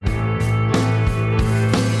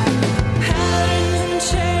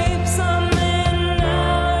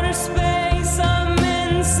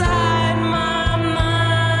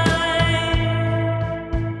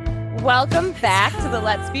back to the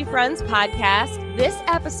Let's Be Friends podcast. This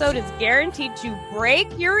episode is guaranteed to break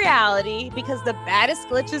your reality because the baddest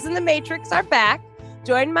glitches in the Matrix are back.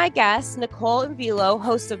 Join my guest, Nicole and Velo,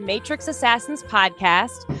 hosts of Matrix Assassins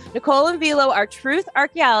podcast. Nicole and Velo are truth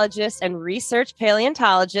archaeologists and research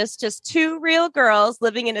paleontologists, just two real girls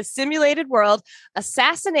living in a simulated world,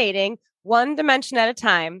 assassinating one dimension at a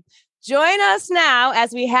time. Join us now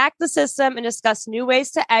as we hack the system and discuss new ways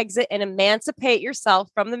to exit and emancipate yourself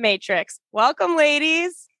from the Matrix. Welcome,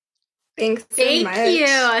 ladies. Thanks so much. Thank you.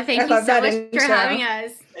 Thank you so much intro. for having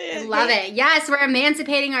us. I love it. Yes, we're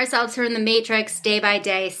emancipating ourselves from the Matrix day by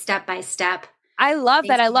day, step by step. I love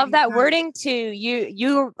that. I love that on. wording too.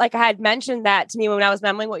 You like I had mentioned that to me when I was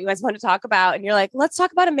memoing what you guys want to talk about. And you're like, let's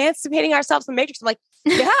talk about emancipating ourselves from the Matrix. I'm like,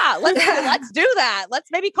 yeah, let's do that. Let's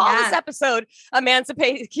maybe call this episode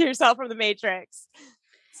Emancipate Yourself from the Matrix.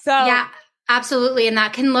 So yeah, absolutely. And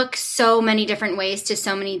that can look so many different ways to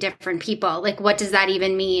so many different people. Like, what does that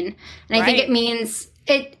even mean? And I think it means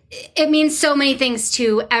it means so many things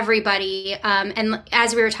to everybody. And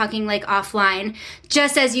as we were talking like offline,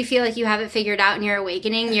 just as you feel like you have it figured out and you're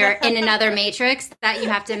awakening, you're in another matrix that you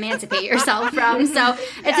have to emancipate yourself from. So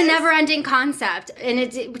it's a never ending concept. And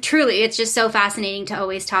it's just so fascinating to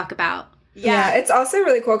always talk about. Yeah, it's also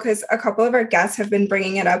really cool because a couple of our guests have been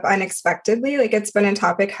bringing it up unexpectedly. Like it's been a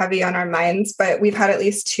topic heavy on our minds, but we've had at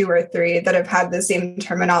least 2 or 3 that have had the same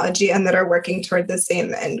terminology and that are working toward the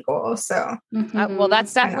same end goal. So, well,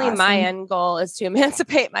 that's definitely my end goal is to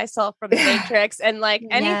emancipate myself from the Matrix and like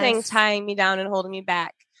anything tying me down and holding me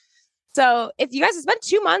back. So if you guys, it's been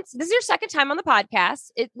 2 months. This is your second time on the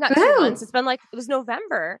podcast. It's not 2 months. It's been like, it was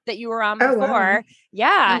November that you were on before. Wow.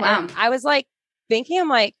 Yeah. Oh, wow. And I was like thinking, I'm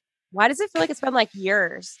like, why does it feel like it's been like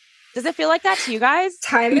years? Does it feel like that to you guys?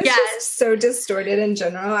 Time is just so distorted in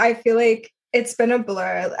general. I feel like it's been a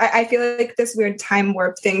blur. I feel like this weird time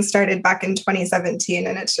warp thing started back in 2017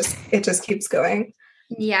 and it just keeps going.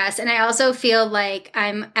 Yes. And I also feel like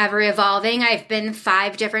I'm ever evolving. I've been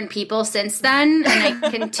 5 different people since then and I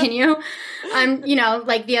continue.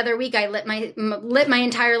 Like the other week I lit my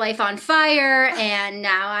entire life on fire and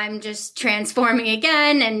now I'm just transforming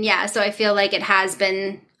again. And so I feel like it has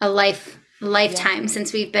been a lifetime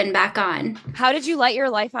since we've been back on. How did you light your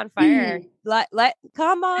life on fire? Light my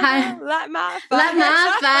fire. Let my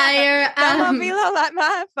fire. Come on, Velo, light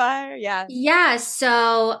my fire. Yeah. Yeah.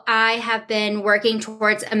 So I have been working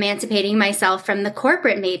towards emancipating myself from the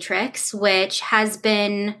corporate matrix, which has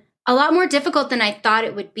been a lot more difficult than I thought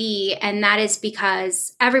it would be. And that is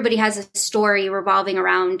because everybody has a story revolving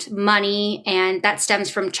around money, and that stems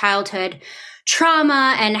from childhood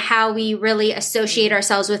trauma and how we really associate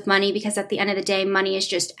ourselves with money, because at the end of the day, money is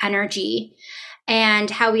just energy,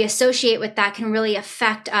 and how we associate with that can really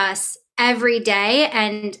affect us every day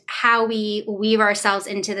and how we weave ourselves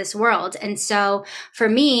into this world. And so for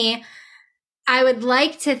me, I would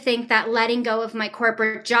like to think that letting go of my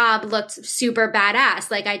corporate job looked super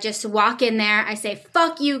badass. Like I just walk in there, I say,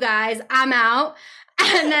 fuck you guys, I'm out.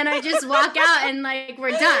 And then I just walk out and like,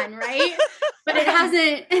 we're done. Right. But it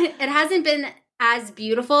hasn't been as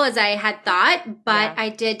beautiful as I had thought, but I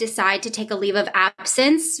did decide to take a leave of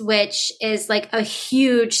absence, which is like a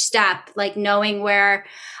huge step, like knowing where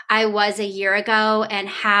I was a year ago and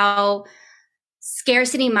how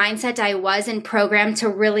scarcity mindset I was and programmed to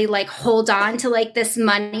really like hold on to like this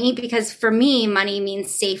money, because for me, money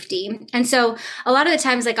means safety. And so a lot of the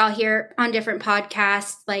times, like I'll hear on different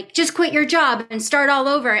podcasts, like just quit your job and start all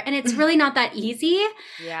over. And it's really not that easy.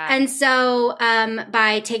 Yeah. And so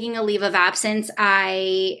by taking a leave of absence,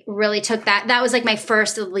 I really took that. That was like my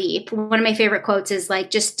first leap. One of my favorite quotes is like,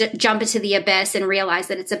 just jump into the abyss and realize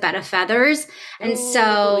that it's a bed of feathers. And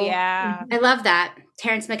I love that.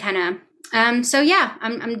 Terrence McKenna. I'm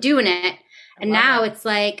doing it. And now it's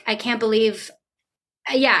like, I can't believe,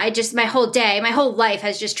 my whole life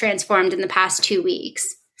has just transformed in the past 2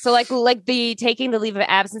 weeks. So like the taking the leave of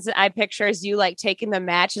absence, I picture is you like taking the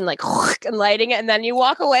match and like and lighting it. And then you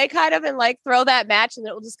walk away kind of and like throw that match and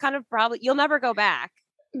it will just kind of you'll never go back.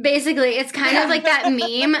 Basically, it's kind of like that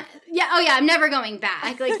meme. Yeah. Oh yeah. I'm never going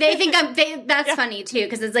back. Like they think that's funny too.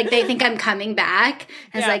 Cause it's like, they think I'm coming back.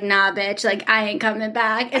 And it's like, nah, bitch. Like I ain't coming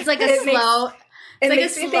back. It's like It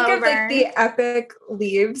makes me think of like the epic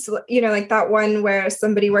leaves, like that one where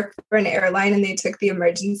somebody worked for an airline and they took the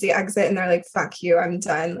emergency exit and they're like, fuck you, I'm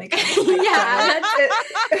done. Like, yeah.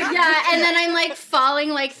 And then I'm like falling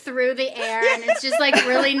like through the air and it's just like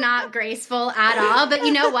really not graceful at all. But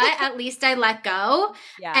you know what? At least I let go.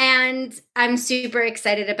 Yeah. And I'm super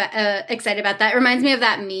excited about that. It reminds me of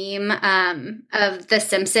that meme of The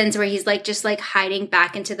Simpsons where he's like just like hiding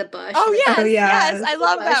back into the bush. Oh yes, yes. I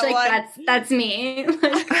love that like, one. That's me. right?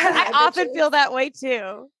 Like, I often feel that way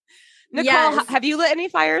too. Nicole, Yes. have you lit any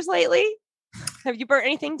fires lately? Have you burnt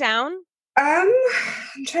anything down? I'm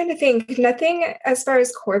trying to think. Nothing as far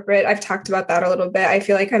as corporate. I've talked about that a little bit. I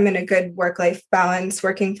feel like I'm in a good work-life balance,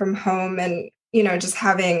 working from home and, just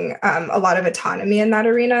having a lot of autonomy in that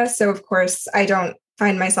arena. So of course, I don't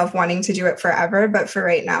find myself wanting to do it forever, but for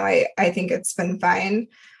right now, I think it's been fine.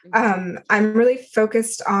 I'm really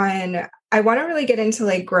focused on, I want to really get into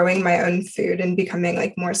like growing my own food and becoming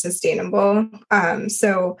like more sustainable.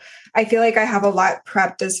 So I feel like I have a lot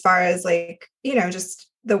prepped as far as like, just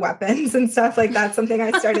the weapons and stuff. Like that's something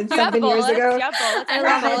I started 7 years ago.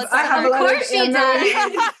 I have a lot of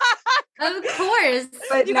ammo. Of course.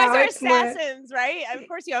 But you guys are assassins, right? Of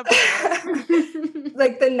course you have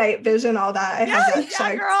like the night vision, all that. I have that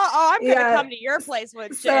checked. Girl. Oh, I'm gonna come to your place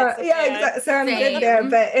with shit. Exactly. So I'm good there.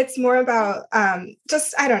 But it's more about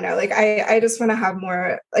just, I don't know, like I just want to have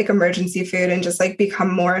more like emergency food and just like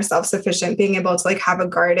become more self-sufficient, being able to like have a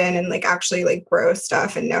garden and like actually like grow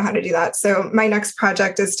stuff and know how to do that. So my next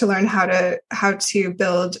project is to learn how to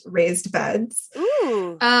build raised beds.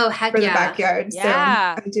 Ooh. Oh, heck for the backyard.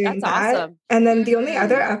 Yeah. So I'm doing That's that. Awesome. And then the only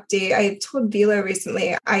other update, I told Vila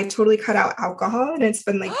recently, I totally cut out alcohol and it's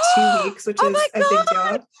been like 2 weeks, which is a big deal.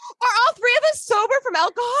 Are all three of us sober from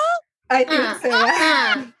alcohol? I think so.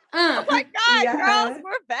 Yeah. Oh my God, girls,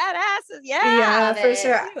 we're badasses. Yeah, for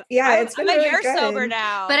sure. Yeah, it's been really you're good. sober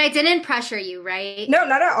now. But I didn't pressure you, right? No,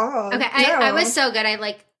 not at all. Okay, no. I was so good. I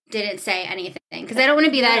like didn't say anything because I don't want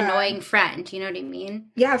to be that annoying friend. You know what I mean?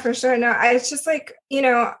 Yeah, for sure. No, it's just like,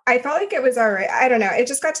 I felt like it was all right. I don't know. It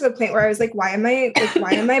just got to the point where I was like, why am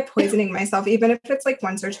I poisoning myself? Even if it's like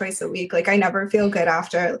once or twice a week, like I never feel good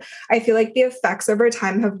after. I feel like the effects over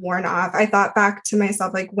time have worn off. I thought back to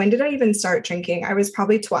myself, like, when did I even start drinking? I was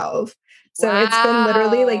probably 12. So It's been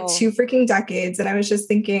literally like 2 freaking decades. And I was just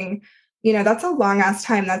thinking, that's a long ass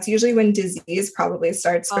time. That's usually when disease probably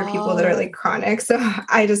starts for people that are like chronic. So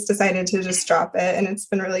I just decided to just drop it and it's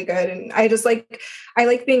been really good. And I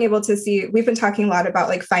like being able to see, we've been talking a lot about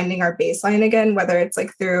like finding our baseline again, whether it's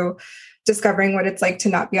like through discovering what it's like to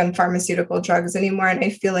not be on pharmaceutical drugs anymore. And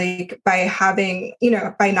I feel like by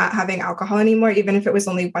not having alcohol anymore, even if it was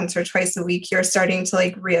only once or twice a week, you're starting to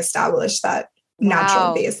like reestablish that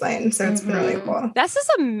natural baseline. So it's been really cool. That's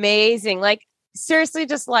just amazing. Like, seriously,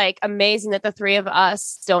 just like amazing that the three of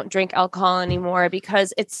us don't drink alcohol anymore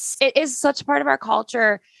because it is such a part of our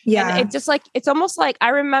culture. Yeah. And it's just like, it's almost like,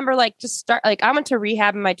 I remember like I went to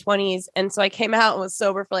rehab in my 20s. And so I came out and was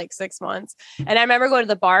sober for like 6 months. And I remember going to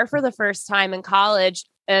the bar for the first time in college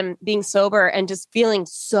and being sober and just feeling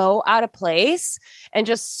so out of place and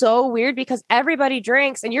just so weird because everybody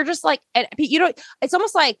drinks and you're just like, and it's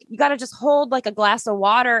almost like you got to just hold like a glass of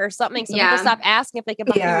water or something. So people stop asking if they can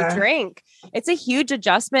buy you a drink. It's a huge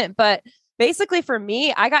adjustment, but basically for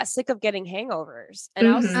me, I got sick of getting hangovers and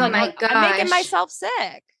I was like, I'm making myself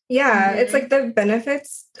sick. Yeah, it's like the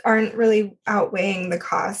benefits aren't really outweighing the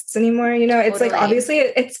costs anymore. It's like, obviously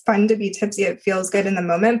it's fun to be tipsy. It feels good in the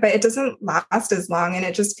moment, but it doesn't last as long. And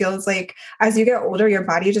it just feels like as you get older, your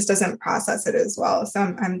body just doesn't process it as well.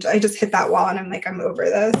 So I just hit that wall and I'm like, I'm over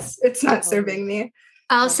this. It's not serving me.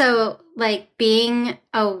 Also, like being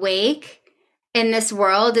awake in this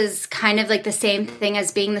world is kind of like the same thing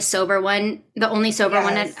as being the only sober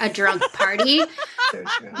one at a drunk party. So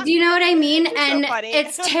true. Do you know what I mean? And so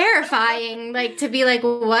it's terrifying, like to be like,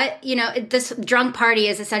 what, this drunk party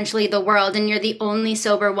is essentially the world and you're the only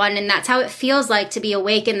sober one. And that's how it feels like to be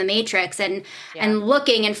awake in the matrix and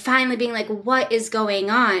looking and finally being like, what is going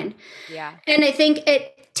on? Yeah. And I think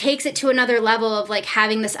it takes it to another level of like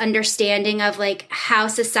having this understanding of like how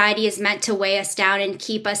society is meant to weigh us down and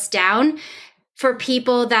keep us down. For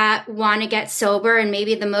people that want to get sober and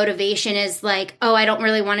maybe the motivation is like, oh, I don't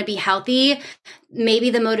really want to be healthy. Maybe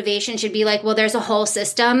the motivation should be like, well, there's a whole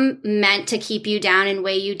system meant to keep you down and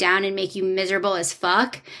weigh you down and make you miserable as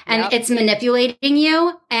fuck. And it's manipulating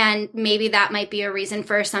you. And maybe that might be a reason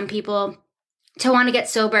for some people to want to get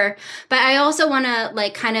sober. But I also want to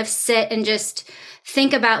like kind of sit and just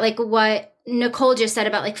think about like what Nicole just said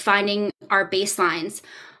about like finding our baselines.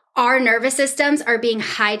 Our nervous systems are being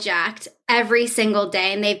hijacked every single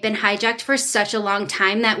day, and they've been hijacked for such a long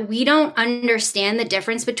time that we don't understand the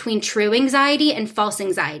difference between true anxiety and false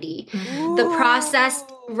anxiety. Ooh. The process,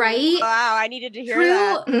 right? Wow, I needed to hear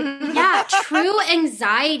that. Yeah, true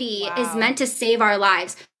anxiety is meant to save our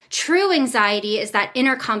lives. True anxiety is that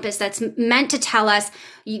inner compass that's meant to tell us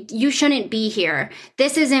you shouldn't be here.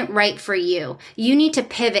 This isn't right for you. You need to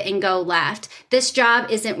pivot and go left. This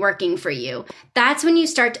job isn't working for you. That's when you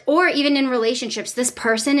start, or even in relationships, this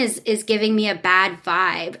person is giving me a bad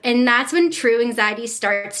vibe. And that's when true anxiety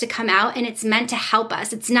starts to come out, and it's meant to help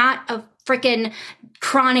us. It's not a freaking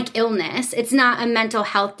chronic illness. It's not a mental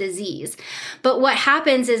health disease. But what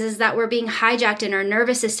happens is that we're being hijacked, and our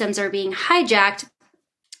nervous systems are being hijacked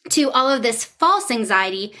to all of this false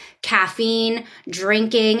anxiety, caffeine,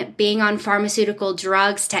 drinking, being on pharmaceutical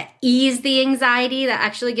drugs to ease the anxiety that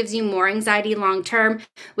actually gives you more anxiety long-term,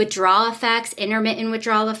 withdrawal effects, intermittent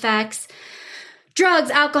withdrawal effects, drugs,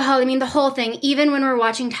 alcohol, I mean, the whole thing. Even when we're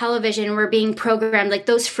watching television, we're being programmed, like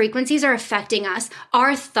those frequencies are affecting us.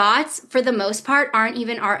 Our thoughts, for the most part, aren't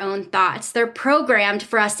even our own thoughts. They're programmed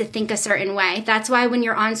for us to think a certain way. That's why when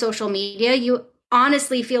you're on social media, you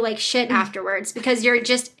honestly feel like shit afterwards, because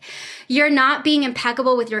you're not being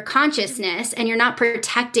impeccable with your consciousness, and you're not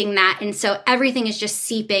protecting that. And so everything is just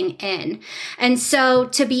seeping in. And so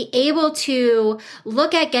to be able to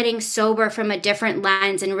look at getting sober from a different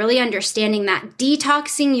lens and really understanding that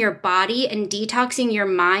detoxing your body and detoxing your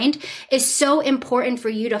mind is so important for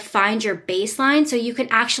you to find your baseline, so you can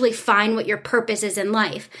actually find what your purpose is in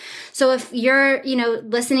life. So if you're,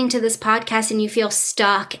 listening to this podcast and you feel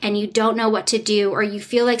stuck and you don't know what to do, or you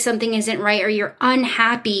feel like something isn't right, or you're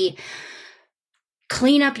unhappy,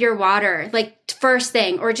 clean up your water, like first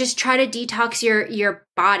thing, or just try to detox your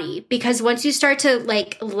body. Because once you start to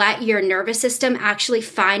let your nervous system actually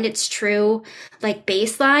find its true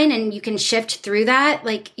baseline, and you can shift through that,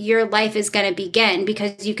 your life is going to begin,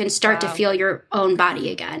 because you can start to feel your own body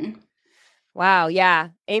again. Wow. Yeah.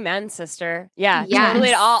 Amen, sister. Yeah. Yes.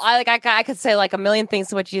 Totally. I could say a million things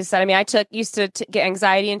to what you said. I mean, I used to get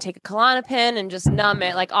anxiety and take a Klonopin and just numb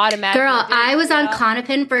it automatically. Girl, I was on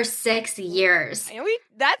Klonopin for 6 years.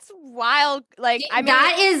 That's wild.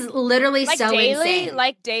 That is literally so daily,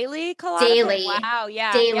 insane. Daily Klonopin? Daily. Wow.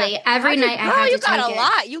 Yeah. Daily. Yeah. Every night I had to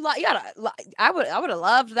take it. You got a lot. I would have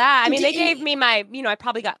loved that. I mean, they gave me my, I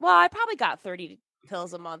probably got 30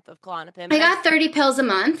 pills a month of Klonopin. I got 30 pills a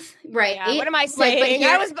month, right? Yeah, what am I saying?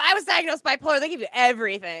 I was diagnosed bipolar. They give you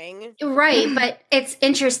everything. Right, but it's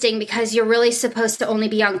interesting because you're really supposed to only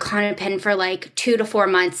be on Klonopin for 2 to 4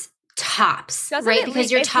 months tops, right?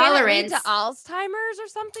 Because your tolerance to Alzheimer's or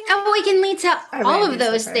something. Oh, it can lead to all of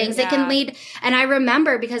those things. Yeah. It can lead, and I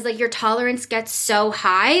remember because your tolerance gets so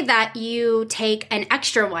high that you take an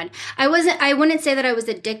extra one. I wouldn't say that I was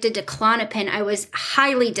addicted to Klonopin. I was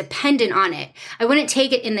highly dependent on it. I wouldn't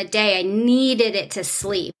take it in the day. I needed it to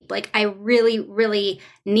sleep. I really, really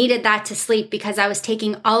needed that to sleep, because I was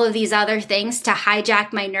taking all of these other things to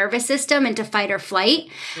hijack my nervous system into fight or flight.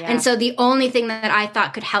 Yeah. And so the only thing that I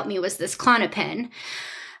thought could help me was this Klonopin.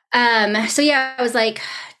 So yeah, I was I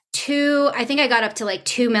think I got up to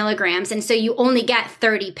 2 milligrams. And so you only get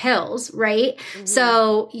 30 pills, right? Mm-hmm.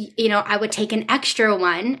 So, I would take an extra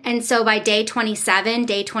one. And so by day 27,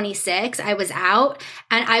 day 26, I was out,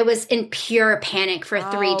 and I was in pure panic for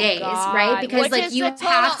 3 days, God. right? Because you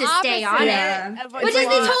have to stay on it. Which is the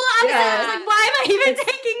total opposite. Yeah. I was like, why am I even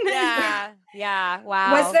taking this? Yeah. Yeah.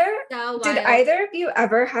 Wow. Was there, did either of you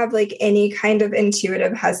ever have any kind of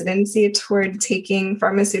intuitive hesitancy toward taking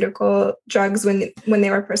pharmaceutical drugs when they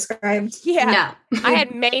were prescribed? Yeah. No. I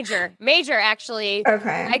had major actually.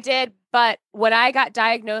 Okay. I did. But when I got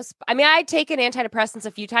diagnosed, I'd taken antidepressants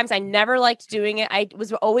a few times. I never liked doing it. I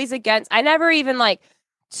was always against, I never even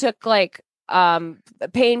took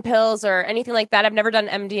pain pills or anything like that. I've never done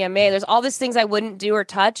MDMA. There's all these things I wouldn't do or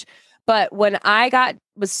touch. But when I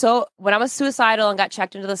was suicidal and got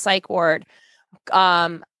checked into the psych ward,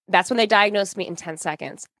 that's when they diagnosed me in 10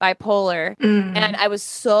 seconds, bipolar. Mm. And I was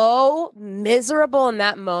so miserable in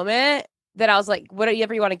that moment that I was like,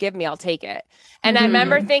 whatever you want to give me, I'll take it. And I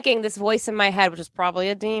remember thinking this voice in my head, which was probably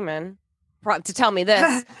a demon, to tell me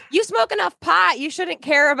this: you smoke enough pot, you shouldn't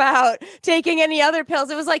care about taking any other pills.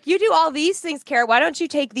 It was you do all these things, Kara, why don't you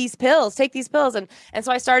take these pills? And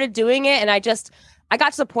so I started doing it, and I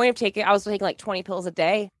got to the point of I was taking 20 pills a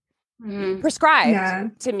day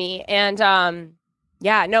prescribed to me. And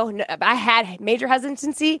no, I had major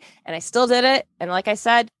hesitancy, and I still did it. And like I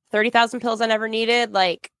said, 30,000 pills I never needed,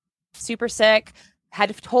 super sick, had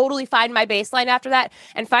to totally find my baseline after that.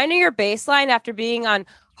 And finding your baseline after being on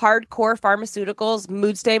hardcore pharmaceuticals,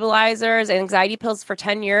 mood stabilizers, and anxiety pills for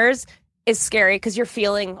 10 years is scary, because you're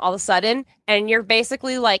feeling all of a sudden, and you're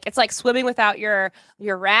basically it's like swimming without your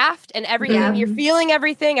raft and everything. Yeah. You're feeling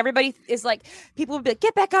everything. Everybody is people will be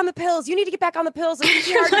get back on the pills. You need to get back on the pills. It's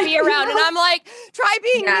hard to be around. And I'm try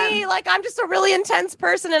being me. I'm just a really intense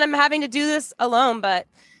person, and I'm having to do this alone. But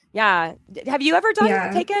Yeah. Have you ever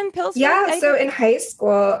taken pills? Yeah. So in high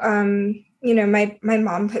school, my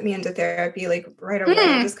mom put me into therapy like right away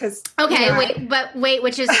just because. Okay. Wait,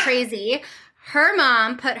 which is crazy. Her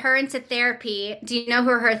mom put her into therapy. Do you know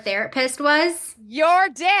who her therapist was? Your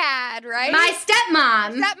dad, right? My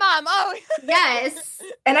stepmom. Stepmom. Oh, yes.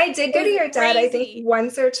 And I did go to your dad, I think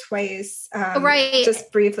once or twice, right.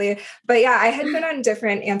 just briefly. But yeah, I had been on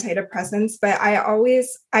different antidepressants, but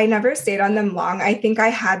I never stayed on them long. I think I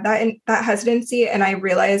had that hesitancy, and I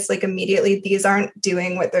realized like immediately these aren't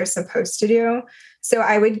doing what they're supposed to do. So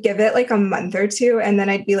I would give it like a month or two, and then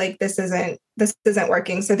I'd be like, this isn't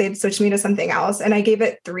working. So they'd switch me to something else. And I gave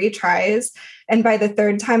it 3 tries. And by the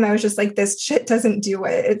 3rd time, I was just like, this shit doesn't do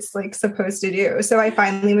what it's like supposed to do. So I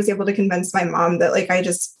finally was able to convince my mom that like, I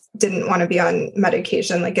just didn't want to be on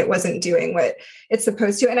medication. Like it wasn't doing what it's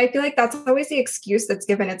supposed to. And I feel like that's always the excuse that's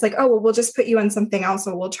given. It's like, oh, well, we'll just put you on something else,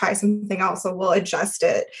 or we'll try something else, or we'll adjust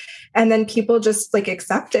it. And then people just like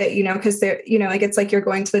accept it, because they're, like, it's like you're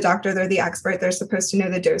going to the doctor, they're the expert, they're supposed to know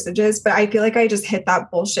the dosages. But I feel like I just hit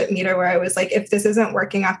that bullshit meter where I was like, if this isn't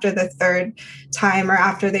working after the 3rd time, or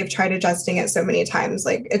after they've tried adjusting it so many times,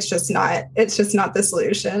 like it's just not the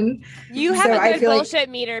solution. You have a good bullshit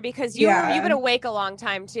meter because you've been awake a long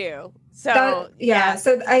time too. So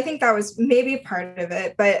so I think that was maybe part of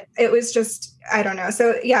it, but it was just, I don't know.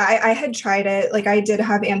 So yeah, I had tried it. Like I did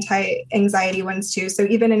have anti-anxiety ones too. So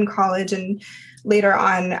even in college and later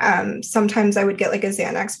on, sometimes I would get like a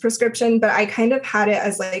Xanax prescription, but I kind of had it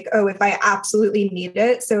as like, oh, if I absolutely need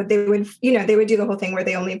it. So they would do the whole thing where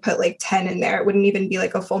they only put like 10 in there. It wouldn't even be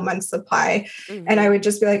like a full month's supply. Mm-hmm. And I would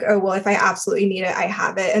just be like, oh, well, if I absolutely need it, I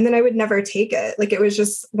have it. And then I would never take it. Like, it was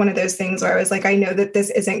just one of those things where I was like, I know that this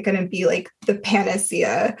isn't going to be like the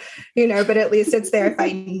panacea, but at least it's there if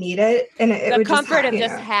I need it. And it would comfort of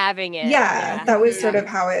just having it. Yeah. That was sort of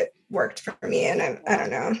how it worked for me. And I don't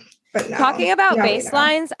know. But no, talking about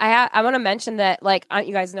baselines, I want to mention that, like,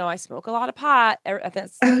 you guys know I smoke a lot of pot.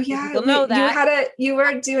 People know that you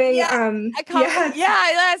were doing. So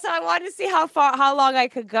I wanted to see how long I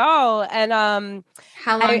could go, and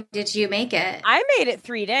how long did you make it? I made it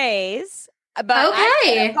 3 days, but I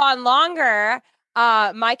could have gone longer.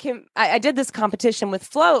 I did this competition with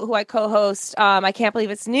Float, who I co-host. I Can't Believe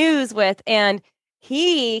It's News with, and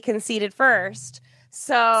he conceded first.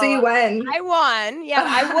 So you won. I won. Yeah,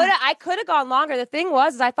 I could have gone longer. The thing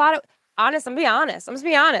was, I thought I'm just be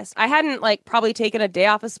honest. I hadn't like probably taken a day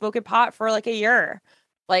off of smoking pot for like a year.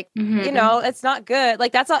 Like, it's not good.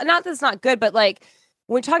 Like not that it's not good, but like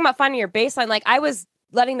when we're talking about finding your baseline, like I was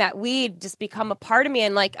letting that weed just become a part of me.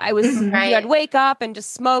 And like I was, I'd wake up and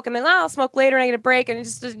just smoke, and then I'll smoke later and I get a break, and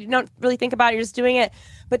you don't really think about it. You're just doing it.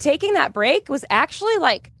 But taking that break was actually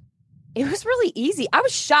like, it was really easy. I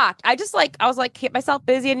was shocked. I was like, keep myself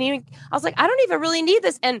busy. And I was like, I don't even really need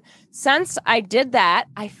this. And since I did that,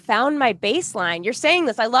 I found my baseline. You're saying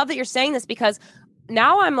this. I love that you're saying this, because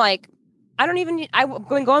now I'm like, I've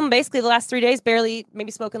been going basically the last 3 days, barely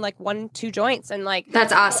maybe smoking like 1-2 joints. And like,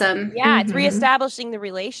 that's awesome. Yeah. It's reestablishing the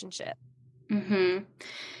relationship. Mm-hmm.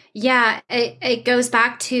 Yeah. It goes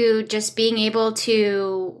back to just being able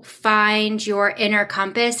to find your inner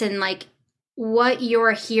compass, and like, what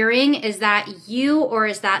you're hearing, is that you, or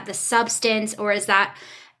is that the substance, or is that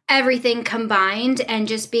everything combined, and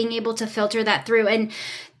just being able to filter that through. And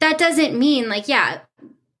that doesn't mean like,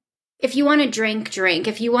 if you want to drink,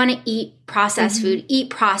 if you want to eat processed food,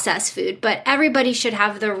 eat processed food, but everybody should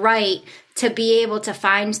have the right to be able to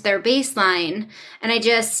find their baseline. And I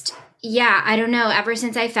don't know. Ever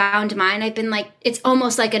since I found mine, I've been like, it's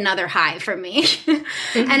almost like another high for me.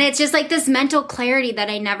 And it's just like this mental clarity that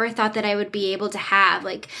I never thought that I would be able to have.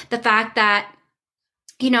 Like the fact that,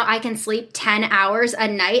 I can sleep 10 hours a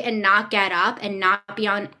night and not get up and not be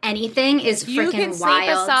on anything is freaking wild. You can sleep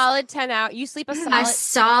a solid 10 hours. You sleep a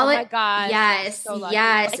solid. Oh my God. Yes. So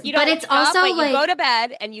yes. Like but it's also like, you go to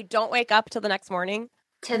bed and you don't wake up till the next morning.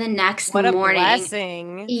 To the next morning. What a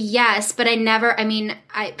blessing. Yes. But I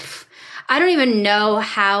don't even know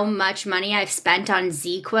how much money I've spent on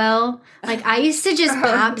ZQuil. Like I used to just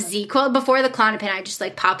pop ZQuil before the Klonopin. I just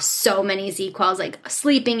like pop so many ZQuils, like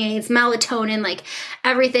sleeping aids, melatonin, like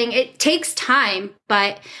everything. It takes time,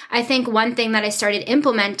 but I think one thing that I started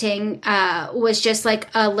implementing was just like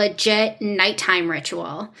a legit nighttime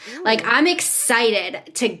ritual. Ooh. Like I'm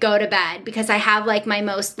excited to go to bed because I have like my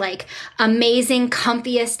most like amazing,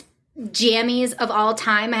 comfiest jammies of all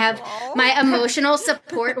time. I have my emotional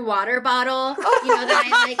support water bottle, that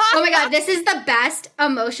I like. Oh my God, this is the best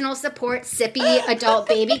emotional support sippy adult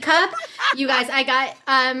baby cup. You guys, I got,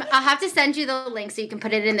 I'll have to send you the link so you can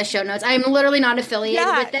put it in the show notes. I'm literally not affiliated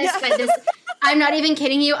with this, but I'm not even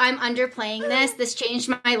kidding you. I'm underplaying this. This changed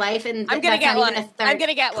my life, and I'm gonna get one. I'm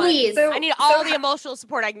gonna get one. Please. I need all the emotional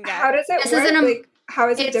support I can get. How does it work? How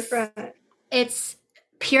is it different? It's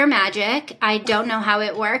pure magic. I don't know how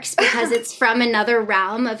it works because it's from another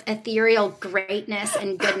realm of ethereal greatness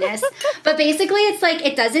and goodness. But basically, it's like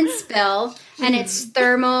it doesn't spill and it's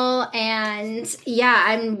thermal. And yeah,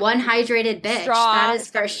 I'm one hydrated bitch. Straw. That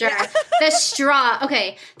is for sure. The straw.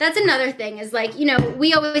 Okay, that's another thing is like, you know,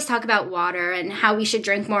 we always talk about water and how we should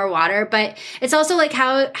drink more water, but it's also like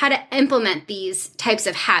how to implement these types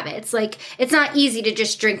of habits. Like, it's not easy to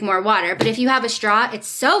just drink more water, but if you have a straw, it's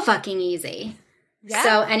so fucking easy. Yeah.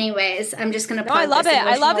 So anyways, I'm just going to I love it.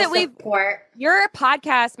 I love that support. Your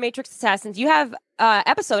podcast, Matrix Assassins, you have an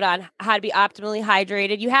episode on how to be optimally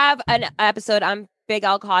hydrated. You have an episode on big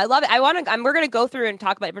alcohol. I love it. We're going to go through and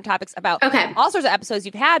talk about different topics about all sorts of episodes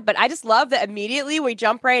you've had, but I just love that immediately we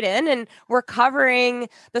jump right in and we're covering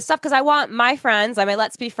the stuff because I want my friends, my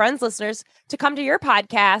Let's Be Friends listeners to come to your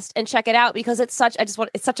podcast and check it out because it's such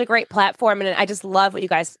a great platform. And I just love what you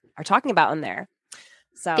guys are talking about in there.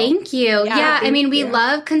 So thank you. Yeah, I mean, we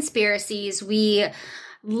love conspiracies. We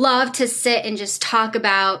love to sit and just talk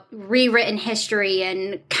about rewritten history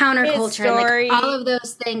and counterculture and like all of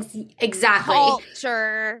those things. Exactly.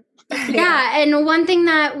 Culture. Yeah. And one thing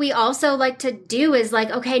that we also like to do is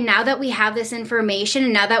like, okay, now that we have this information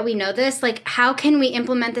and now that we know this, like, how can we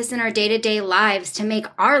implement this in our day-to-day lives to make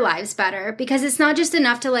our lives better? Because it's not just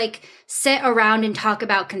enough to like sit around and talk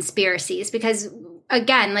about conspiracies because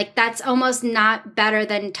again, like that's almost not better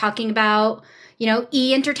than talking about, you know,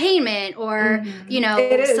 entertainment or, you know,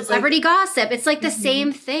 celebrity gossip. It's like the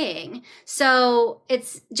same thing. So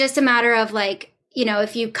it's just a matter of like, you know,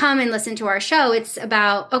 if you come and listen to our show, it's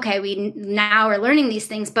about, okay, we now are learning these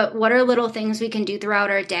things, but what are little things we can do throughout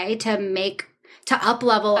our day to up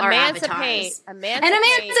level our avatars and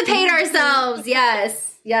emancipate ourselves.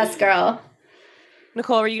 Yes. Yes, girl.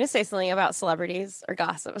 Nicole, were you going to say something about celebrities or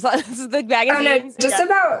gossip? This is the magazine.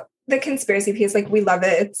 About the conspiracy piece. Like, we love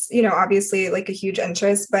it. It's, you know, obviously like a huge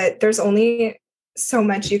interest, but there's only so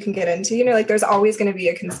much you can get into, you know, like there's always going to be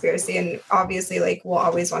a conspiracy and obviously like we'll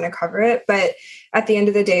always want to cover it. But at the end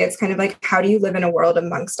of the day, it's kind of like, how do you live in a world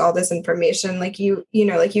amongst all this information? Like you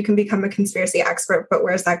know, like you can become a conspiracy expert, but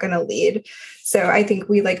where's that going to lead? So I think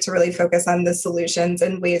we like to really focus on the solutions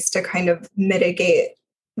and ways to kind of mitigate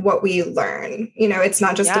what we learn. You know, it's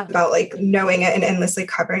not just about like knowing it and endlessly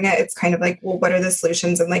covering it. It's kind of like, well, what are the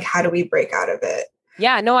solutions and like, how do we break out of it?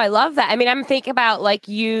 Yeah, no, I love that. I mean, I'm thinking about like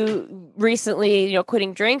you recently, you know,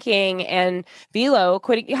 quitting drinking and Velo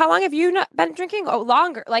quitting. How long have you not been drinking? Oh,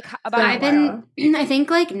 longer. Like about. So I've been, I think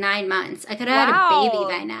like 9 months. I could have had a baby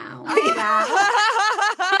by now.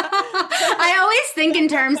 I always think in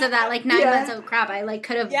terms of that, like 9 months. Oh crap! I like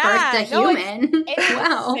could have birthed a human.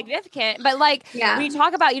 It's significant, but like when you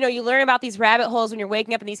talk about, you know, you learn about these rabbit holes when you're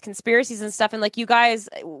waking up in these conspiracies and stuff, and like you guys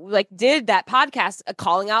like did that podcast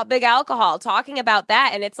calling out big alcohol, talking about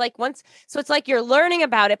that, and it's like it's like you're learning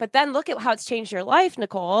about it, but then look at how it's changed your life,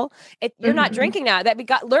 Nicole. You're not drinking now. That we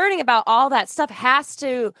got learning about all that stuff has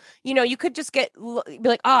to, you know, you could just be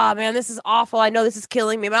like, oh man, this is awful. I know this is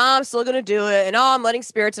killing me, but I'm still gonna do it, and I'm letting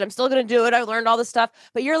spirits, and I'm still gonna do it. I learned all this stuff,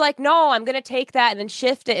 but you're like, no, I'm gonna take that and then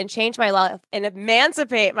shift it and change my life and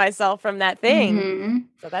emancipate myself from that thing.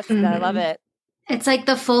 So that's I love it. It's like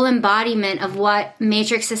the full embodiment of what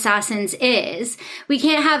Matrix Assassins is. We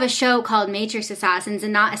can't have a show called Matrix Assassins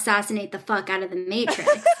and not assassinate the fuck out of the Matrix.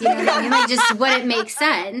 You know what I mean? Like, just wouldn't make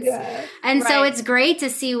sense. Yeah. And so it's great to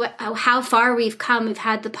see how far we've come. We've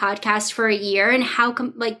had the podcast for a year and how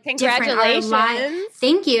different our lives.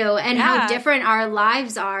 Thank you. And how different our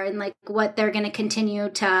lives are and like what they're going to continue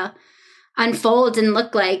to unfold and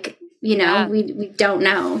look like. You know, we don't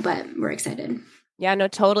know, but we're excited. Yeah, no,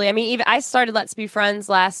 totally. I mean, even I started Let's Be Friends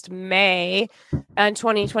last May in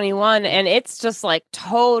 2021, and it's just like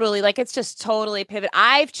totally pivot.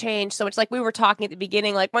 I've changed so much. Like we were talking at the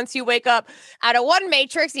beginning, like once you wake up out of one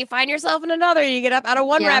matrix, you find yourself in another. You get up out of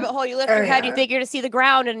one rabbit hole, you lift your head, you think you're to see the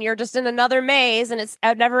ground, and you're just in another maze, and it's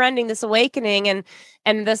never ending, this awakening.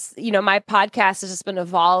 And this, you know, my podcast has just been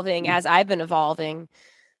evolving as I've been evolving.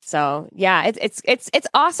 So yeah, it's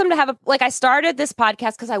awesome to have I started this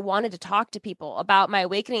podcast because I wanted to talk to people about my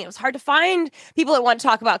awakening. It was hard to find people that want to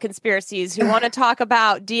talk about conspiracies, who want to talk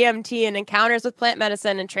about DMT and encounters with plant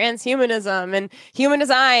medicine and transhumanism and human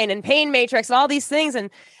design and pain matrix and all these things, and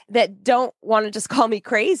that don't want to just call me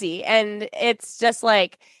crazy. And it's just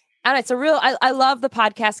like, and it's I love the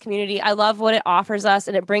podcast community. I love what it offers us,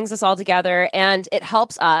 and it brings us all together, and it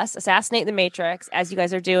helps us assassinate the matrix, as you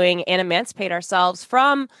guys are doing, and emancipate ourselves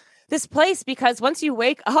from this place. Because once you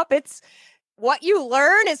wake up, what you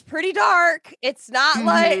learn is pretty dark. It's not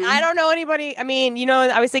like, I don't know anybody. I mean, I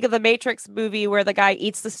always think of the Matrix movie where the guy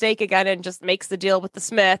eats the steak again and just makes the deal with the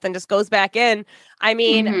Smith and just goes back in. I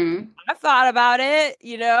mean, I've thought about it,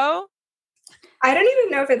 I don't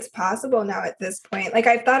even know if it's possible now at this point. Like,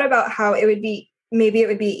 I've thought about how maybe it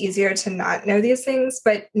would be easier to not know these things,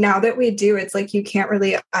 but now that we do, it's like you can't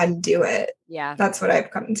really undo it. Yeah. That's what I've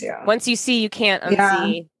come to. Once you see, you can't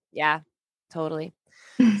unsee. Yeah, totally.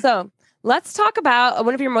 So let's talk about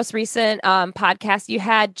one of your most recent podcasts. You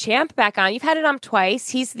had Champ back on. You've had it on twice.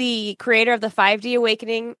 He's the creator of the 5D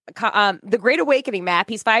Awakening, the Great Awakening map.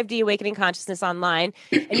 He's 5D Awakening Consciousness Online.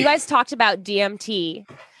 And you guys talked about DMT.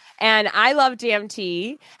 And I love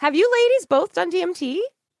DMT. Have you ladies both done DMT?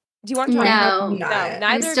 Do you want to talk about? No, neither.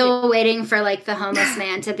 I'm still waiting for like the homeless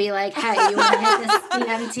man to be like, "Hey, you want to hit this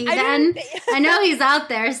DMT?" Then I know he's out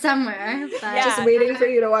there somewhere, but just waiting for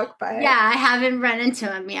you to walk by. Yeah, I haven't run into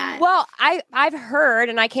him yet. Well, I've heard,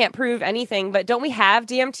 and I can't prove anything, but don't we have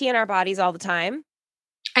DMT in our bodies all the time?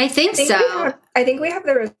 I think so. I think we have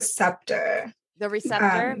the receptor. The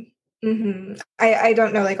receptor. I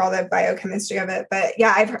don't know like all the biochemistry of it, but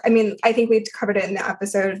yeah, I think we've covered it in the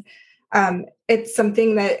episode. It's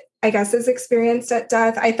something that I guess is experienced at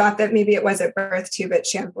death. I thought that maybe it was at birth too, but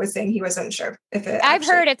Champ was saying he wasn't sure if it. I've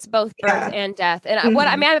heard it's both birth and death, and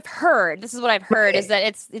I've heard. This is what I've heard is that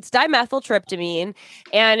it's dimethyltryptamine,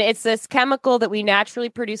 and it's this chemical that we naturally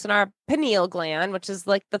produce in our pineal gland, which is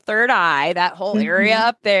like the third eye, that whole area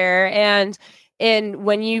up there, and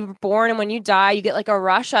when you're born and when you die, you get like a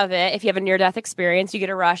rush of it. If you have a near-death experience, you get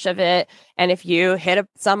a rush of it. And if you hit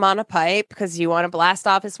some on a pipe because you want to blast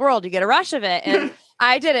off this world, you get a rush of it. And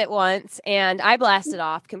I did it once and I blasted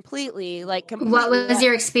off completely. What was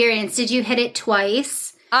your experience? Did you hit it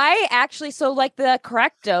twice? I actually, so like the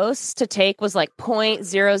correct dose to take was like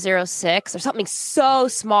 0.006 or something so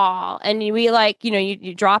small. And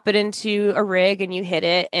you drop it into a rig and you hit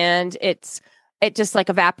it and it just like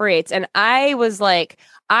evaporates. And I was like,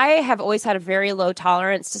 I have always had a very low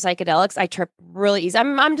tolerance to psychedelics. I trip really easy.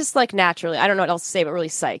 I'm just like naturally, I don't know what else to say, but really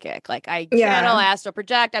psychic. Like I channel, astral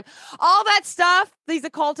project, all that stuff these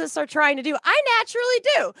occultists are trying to do. I naturally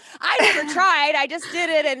do. I never tried. I just did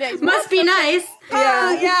it. And it must be nice.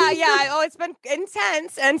 Yeah. Oh, it's been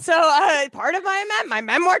intense. And so part of my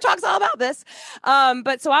memoir talks all about this.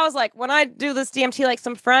 But so I was like, when I do this DMT, like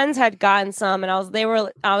some friends had gotten some and I was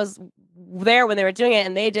there when they were doing it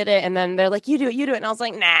and they did it. And then they're like, you do it. And I was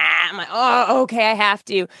like, nah. I'm like, oh, okay, I have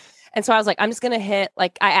to. And so I was like, I'm just going to hit,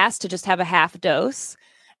 like, I asked to just have a half dose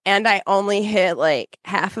and I only hit like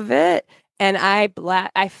half of it. And I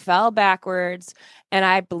fell backwards and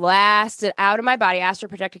I blasted out of my body, astral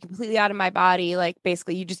projected completely out of my body. Like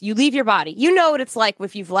basically you leave your body. You know what it's like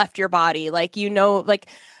if you've left your body, like,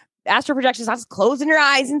 astral projection is not just closing your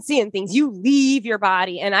eyes and seeing things. You leave your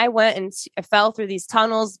body. And I went and I fell through these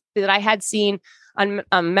tunnels that I had seen on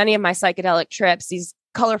many of my psychedelic trips, these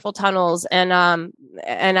colorful tunnels. And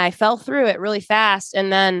I fell through it really fast.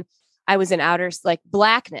 And then I was in outer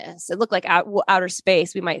blackness. It looked like outer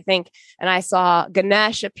space, we might think. And I saw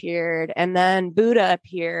Ganesh appeared and then Buddha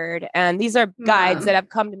appeared. And these are guides that have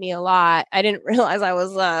come to me a lot. I didn't realize I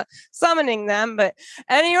was summoning them. But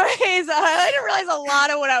anyways, I didn't realize a lot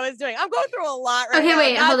of what I was doing. I'm going through a lot right now. Okay,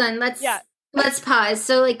 wait, hold on. Let's pause.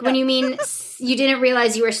 So when you mean you didn't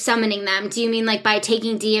realize you were summoning them, do you mean like by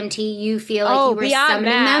taking DMT, you feel like you were summoning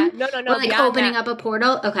them? No. Or like opening up a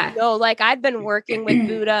portal? Okay. No, like I'd been working with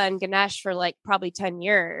Buddha and Ganesh for like probably 10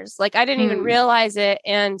 years. Like I didn't even realize it.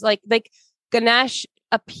 And like Ganesh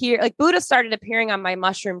Buddha started appearing on my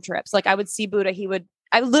mushroom trips. Like I would see Buddha,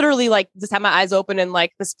 I literally like just have my eyes open and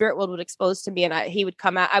like the spirit world would expose to me and he would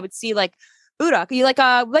come out. I would see like Buddha, you like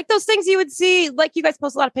those things you would see, like you guys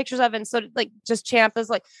post a lot of pictures of, and so like just Champ is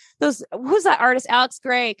like those. Who's that artist? Alex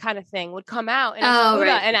Gray kind of thing would come out, and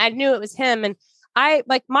Buddha, right. And I knew it was him. And I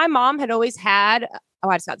like my mom had always had. Oh,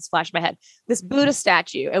 I just got this flash in my head. This Buddha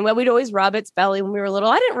statue, and when we'd always rub its belly when we were little.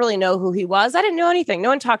 I didn't really know who he was. I didn't know anything. No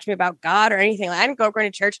one talked to me about God or anything. Like I didn't go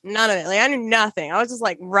to church. None of it. Like I knew nothing. I was just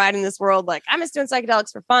like riding this world. Like I'm just doing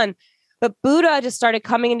psychedelics for fun. But Buddha just started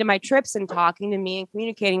coming into my trips and talking to me and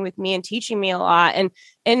communicating with me and teaching me a lot and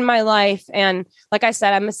in my life. And like I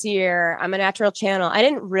said, I'm a seer. I'm a natural channel. I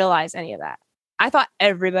didn't realize any of that. I thought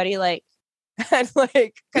everybody like had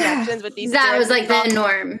like connections with these. That was like the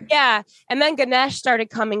norm. Yeah. And then Ganesh started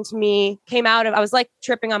coming to me, I was like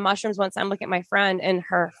tripping on mushrooms once. I'm looking at my friend and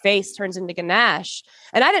her face turns into Ganesh.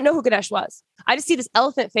 And I didn't know who Ganesh was. I just see this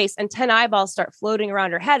elephant face and 10 eyeballs start floating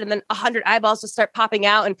around her head. And then 100 eyeballs just start popping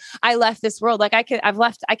out. And I left this world. Like I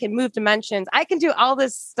can move dimensions. I can do all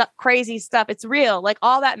this stuff, crazy stuff. It's real. Like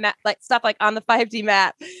all that like stuff like on the 5D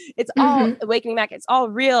map. It's all awakening back. It's all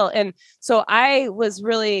real. And so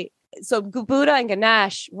so Buddha and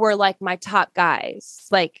Ganesh were like my top guys,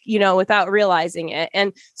 like, without realizing it.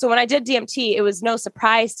 And so when I did DMT, it was no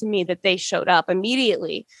surprise to me that they showed up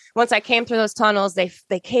immediately. Once I came through those tunnels, they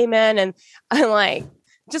came in and I like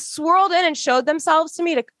just swirled in and showed themselves to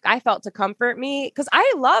me I felt to comfort me. Cause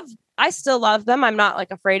I still love them. I'm not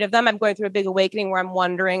like afraid of them. I'm going through a big awakening where I'm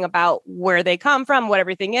wondering about where they come from, what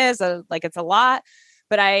everything is. Like it's a lot,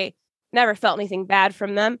 but I never felt anything bad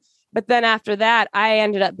from them. But then after that, I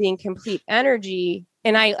ended up being complete energy.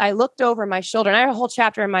 And I looked over my shoulder, and I have a whole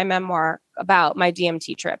chapter in my memoir about my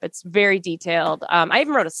DMT trip. It's very detailed. I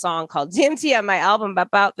even wrote a song called DMT on my album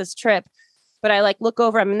about this trip. But I like look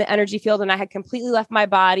over, I'm in the energy field, and I had completely left my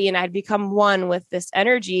body and I had become one with this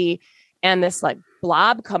energy. And this like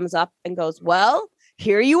blob comes up and goes, well,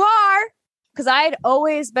 here you are. Because I had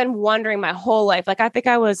always been wondering my whole life. Like, I think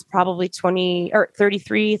I was probably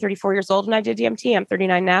 34 years old when I did DMT. I'm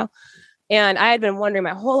 39 now. And I had been wondering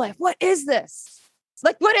my whole life, what is this?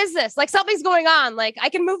 Like, what is this? Like, something's going on. Like, I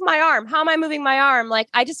can move my arm. How am I moving my arm? Like,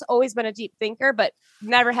 I just always been a deep thinker, but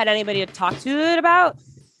never had anybody to talk to it about.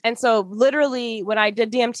 And so literally when I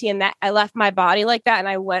did DMT and that I left my body like that and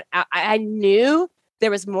I went out, I knew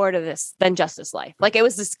there was more to this than just this life. Like, it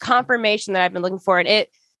was this confirmation that I've been looking for. And it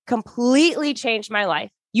completely changed my life.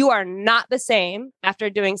 You are not the same after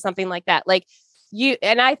doing something like that. Like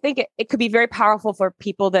and I think it could be very powerful for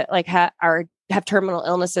people that like have terminal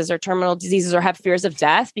illnesses or terminal diseases or have fears of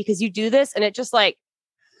death, because you do this and it just like,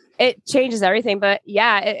 it changes everything. But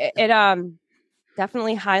yeah, it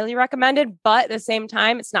definitely highly recommended, but at the same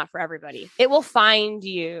time, it's not for everybody. It will find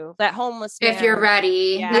you, that homeless man. If you're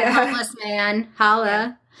ready. Yeah. That homeless man,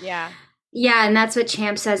 holla. Yeah. Yeah, and that's what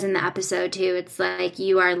Champ says in the episode too. It's like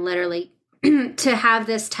you are literally to have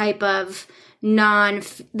this type of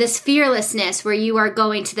this fearlessness where you are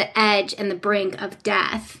going to the edge and the brink of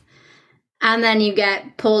death, and then you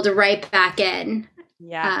get pulled right back in.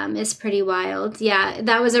 Yeah, is pretty wild. Yeah,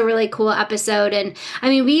 that was a really cool episode, and I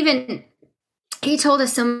mean, he told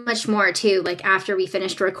us so much more too, like after we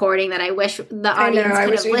finished recording, that I wish the audience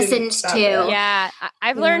could have listened to. Yeah.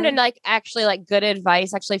 I've learned and like actually like good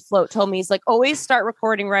advice. Actually, Float told me, he's like, always start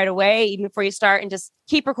recording right away, even before you start, and just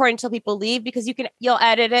keep recording until people leave, because you'll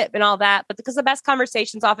edit it and all that. But because the best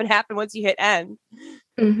conversations often happen once you hit end.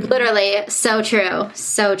 Mm-hmm. Literally. So true.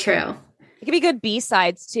 So true. It could be good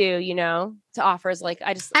B-sides too, to offer as like,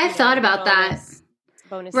 I've thought about that.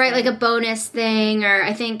 Bonus right. thing. Like a bonus thing, or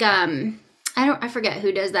I think, I forget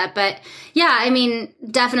who does that, but yeah, I mean,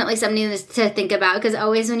 definitely something to think about, because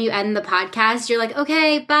always when you end the podcast, you're like,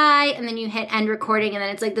 okay, bye. And then you hit end recording, and then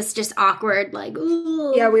it's like this just awkward, like,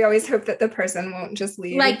 ooh. Yeah, we always hope that the person won't just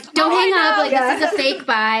leave. Like, don't hang up. Like, this is a fake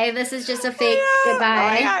bye. This is just a fake goodbye.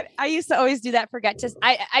 Oh my God. I used to always do that.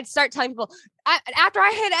 I'd start telling people, after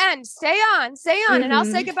I hit end, stay on, and I'll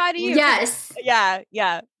say goodbye to you. Yes. Yeah.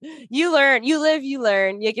 You learn, you live, you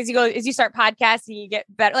learn. As you start podcasting, you get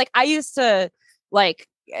better. Like, I used to like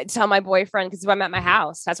tell my boyfriend, because I'm at my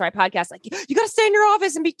house, that's where I podcast, like, you got to stay in your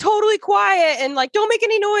office and be totally quiet and like, don't make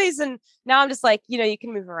any noise. And now I'm just like, you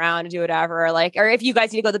can move around and do whatever. Or if you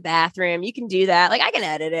guys need to go to the bathroom, you can do that. Like, I can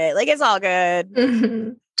edit it. Like, it's all good. Mm-hmm.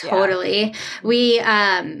 Totally. Yeah. We,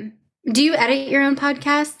 do you edit your own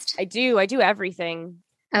podcast? I do everything.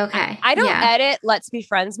 Okay. I don't edit Let's Be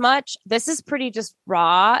Friends much. This is pretty just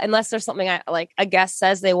raw, unless there's something I like a guest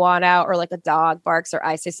says they want out, or like a dog barks, or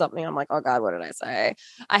I say something. I'm like, oh God, what did I say?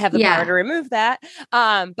 I have the power to remove that.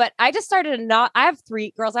 But I just started I have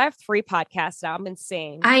three podcasts now. I'm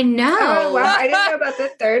insane. I know. Oh, wow. I didn't know about the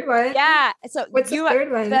third one. Yeah. So what's the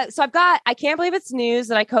third one? So I've got, I Can't Believe It's News,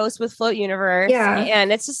 that I host with Float Universe. Yeah.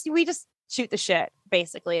 And it's just, we just shoot the shit,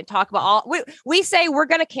 basically, and talk about all we say we're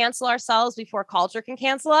going to cancel ourselves before culture can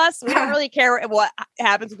cancel us. We don't really care what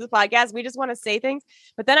happens with the podcast. We just want to say things.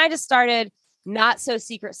 But then I just started Not So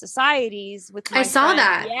Secret Societies with I saw friend.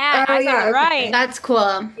 that. Yeah, I saw it, right. That's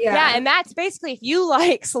cool. Yeah, and that's basically, if you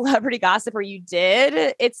like celebrity gossip, or you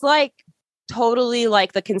did, it's like totally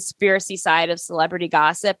like the conspiracy side of celebrity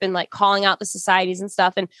gossip and like calling out the societies and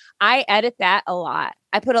stuff. And I edit that a lot.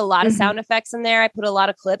 I put a lot of sound effects in there. I put a lot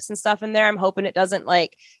of clips and stuff in there. I'm hoping it doesn't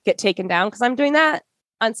like get taken down, because I'm doing that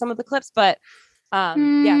on some of the clips. But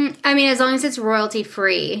yeah, I mean, as long as it's royalty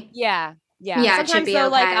free. Yeah. Yeah. Yeah, it should Sometimes be though,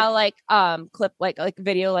 like okay. I'll like clip like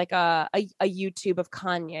video like a YouTube of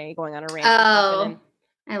Kanye going on a rant. Oh,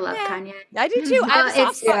 I love Yeah, Kanye. I do too. I have a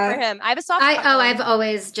soft spot Yeah. for him. I have a soft spot for him. I've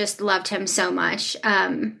always just loved him so much.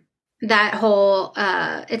 That whole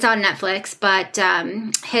it's on Netflix, but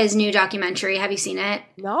his new documentary, have you seen it?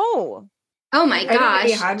 No. Oh my I didn't know he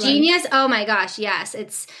gosh. had one. Genius. Oh my gosh, yes.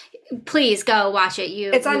 Please go watch it.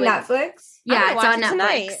 It's on Netflix? Yeah, it's watch on it Netflix.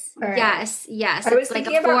 tonight. Right. Yes. I was It's like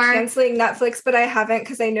thinking about canceling Netflix, but I haven't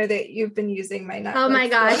because I know that you've been using my Netflix. Oh my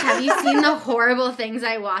gosh, have you seen the horrible things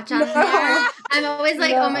I watch on there? I'm always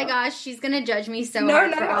like, oh my gosh, she's gonna judge me so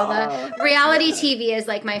hard for all the reality TV is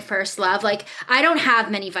like my first love. Like, I don't have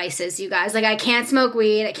many vices, you guys. Like, I can't smoke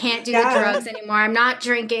weed, I can't do the drugs anymore. I'm not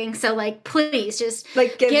drinking, so like, please just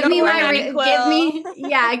like give me my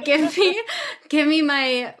give me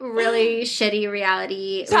my really shitty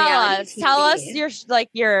reality. Tell us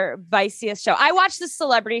your viciest show. I watched this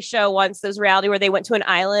celebrity show once, this reality where they went to an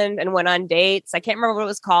island and went on dates. I can't remember what it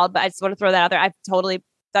was called, but I just want to throw that out there. I've totally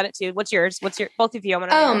done it too. What's yours? What's your both of you?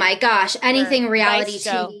 Oh my gosh, anything reality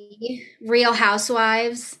TV, Real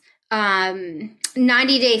Housewives, 90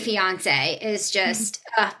 Day Fiance is just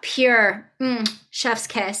a pure chef's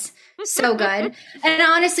kiss. So good. And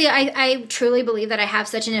honestly, I truly believe that I have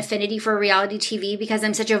such an affinity for reality TV because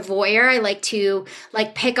I'm such a voyeur. I like to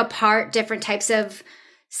like pick apart different types of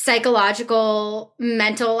psychological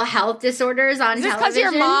mental health disorders on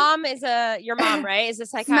television. Because your mom, right? Is a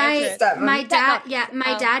psychiatrist. My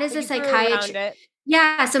dad is a psychiatrist.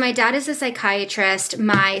 Yeah, so my dad is a psychiatrist.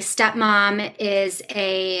 My stepmom is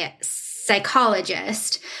a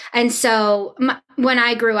psychologist. And so when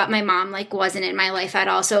I grew up, my mom like wasn't in my life at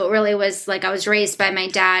all. So it really was like I was raised by my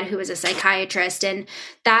dad, who was a psychiatrist. And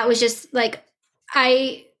that was just like,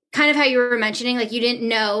 I kind of how you were mentioning, like you didn't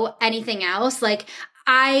know anything else. Like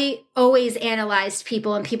I always analyzed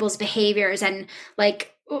people and people's behaviors and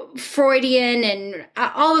like Freudian and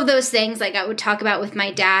all of those things like I would talk about with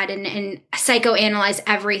my dad and psychoanalyze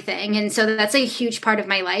everything. And so that's a huge part of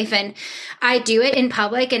my life. And I do it in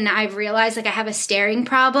public and I've realized like I have a staring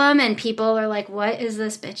problem and people are like, what is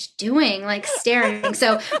this bitch doing? Like staring.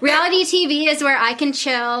 So reality TV is where I can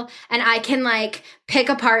chill and I can like pick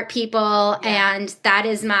apart people. Yeah. And that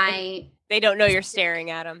is they don't know you're staring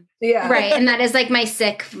at them. Yeah. Right. And that is like my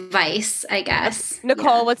sick vice, I guess.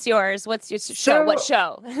 Nicole, what's yours? What's your show? So, what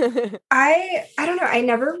show? I don't know. I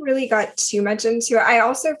never really got too much into it. I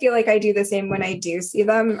also feel like I do the same when I do see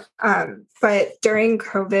them. But during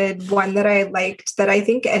COVID, one that I liked that I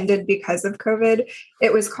think ended because of COVID,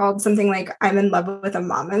 it was called something like I'm in Love with a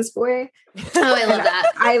Mama's Boy. Oh, I love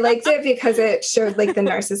that. I liked it because it showed like the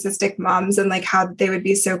narcissistic moms and like how they would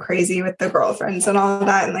be so crazy with the girlfriends and all of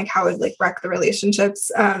that and like how it would like wreck the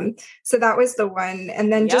relationships. So that was the one.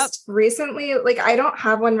 And then just recently, like I don't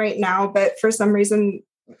have one right now, but for some reason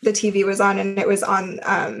the TV was on and it was on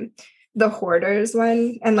the Hoarders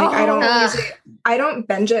one. And like I don't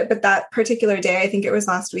binge it, but that particular day, I think it was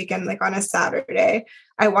last weekend, like on a Saturday,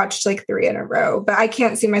 I watched like 3 in a row, but I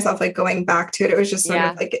can't see myself like going back to it. It was just sort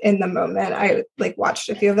of like in the moment I like watched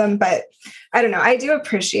a few of them, but I don't know. I do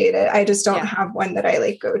appreciate it. I just don't have one that I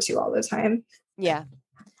like go to all the time. Yeah.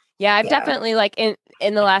 Yeah. I've definitely like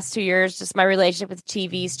in the last 2 years, just my relationship with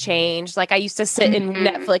TV's changed. Like I used to sit in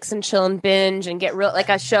Netflix and chill and binge and get real, like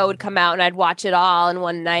a show would come out and I'd watch it all in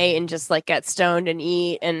one night and just like get stoned and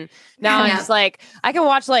eat. And now I'm just like, I can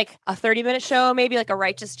watch like a 30-minute show, maybe like a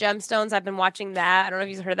Righteous Gemstones. I've been watching that. I don't know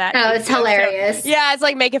if you've heard that. Oh, it's hilarious. Show. Yeah. It's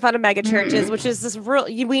like making fun of mega churches, which is this real,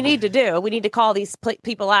 we need to do. We need to call these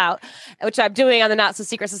people out, which I'm doing on the Not So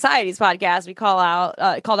Secret Societies podcast. We called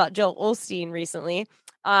out Joel Osteen recently.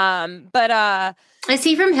 Is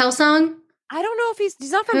he from Hillsong? I don't know if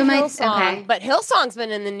he's not from Hillsong, but Hillsong's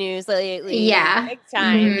been in the news lately. Yeah. Big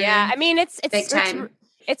time. Yeah. I mean, it's big time.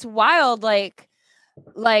 It's wild. Like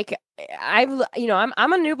I'm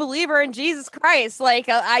a new believer in Jesus Christ. Like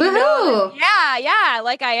I know. Yeah.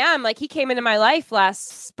 Like I am. Like he came into my life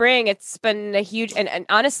last spring. It's been a huge, and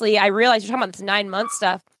honestly, I realized you're talking about this 9-month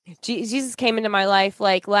stuff. Jesus came into my life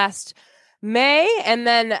like last May, and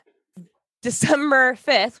then December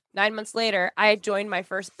 5th, 9 months later, I joined my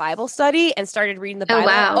first Bible study and started reading the Bible.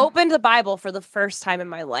 Wow. Opened the Bible for the first time in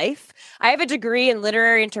my life. I have a degree in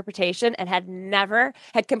literary interpretation and had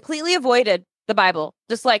completely avoided the Bible.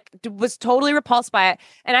 Just like was totally repulsed by it.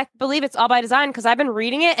 And I believe it's all by design because I've been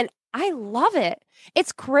reading it and I love it.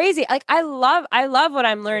 It's crazy. Like I love what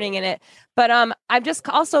I'm learning in it. But I'm just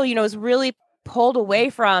also, was really pulled away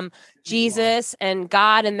from Jesus and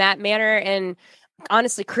God in that manner and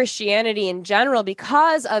honestly Christianity in general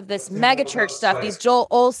because of this mega church stuff, these Joel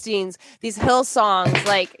Osteens, these Hillsongs,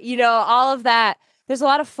 like, all of that there's a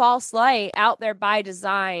lot of false light out there by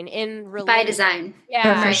design in religion. By design.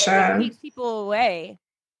 Yeah. For sure. It keeps people away.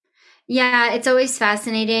 Yeah, it's always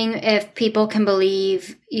fascinating if people can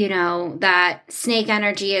believe, that snake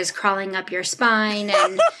energy is crawling up your spine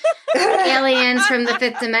and aliens from the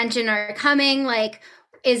fifth dimension are coming. Like,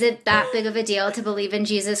 is it that big of a deal to believe in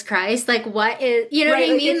Jesus Christ? Like, what is, what I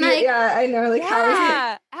mean? Yeah, I know. Like,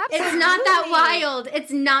 how absolutely. It's not that wild.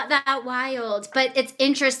 It's not that wild. But it's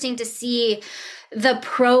interesting to see the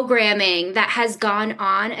programming that has gone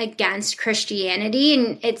on against Christianity.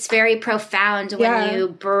 And it's very profound when you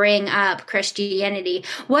bring up Christianity.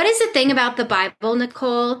 What is the thing about the Bible,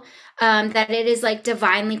 Nicole, that it is like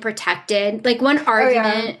divinely protected? Like one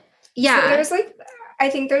argument. Yeah. So there's I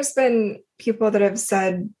think there's been people that have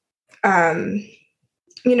said,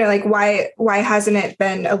 like why hasn't it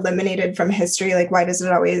been eliminated from history? Like, why does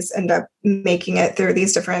it always end up making it through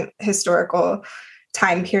these different historical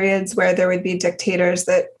time periods where there would be dictators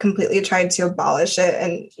that completely tried to abolish it?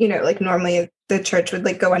 And, normally the church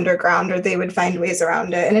would go underground or they would find ways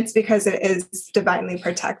around it. And it's because it is divinely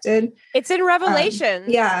protected. It's in Revelation.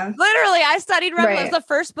 Yeah. Literally, I studied Revelation. Right. The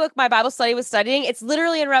first book my Bible study was studying. It's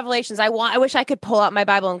literally in Revelations. I wish I could pull out my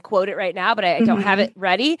Bible and quote it right now, but I don't have it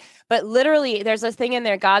ready. But literally, there's a thing in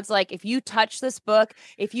there. God's like, if you touch this book,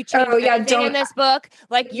 if you change anything in this book,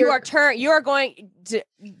 you are going to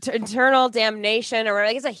eternal damnation, or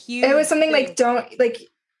it's a huge. It was something thing. Don't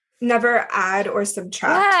never add or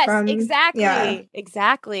subtract from. Exactly. Yeah.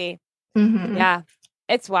 Exactly. Mm-hmm. Yeah.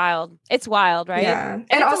 It's wild. It's wild, right? Yeah.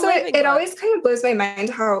 And also it always kind of blows my mind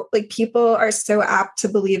how people are so apt to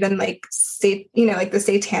believe in the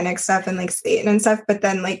satanic stuff and Satan and stuff, but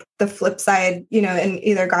then the flip side, in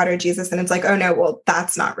either God or Jesus, and it's oh no, well,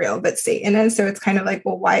 that's not real, but Satan is. So it's kind of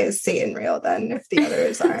well, why is Satan real then if the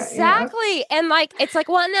others aren't? Exactly. And it's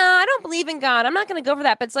well, no, I don't believe in God. I'm not going to go for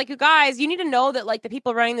that. But it's you guys, you need to know that the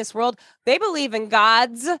people running this world, they believe in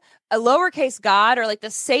gods, a lowercase God, or the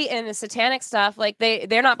Satan, the satanic stuff.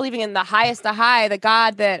 They're not believing in the highest, the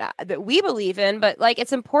God that we believe in. But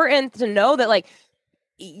it's important to know that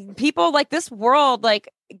people this world got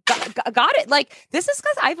it. This is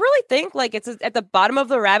because I really think it's at the bottom of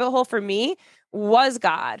the rabbit hole for me was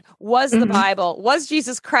God, was the Bible, was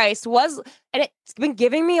Jesus Christ, and it's been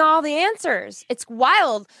giving me all the answers. It's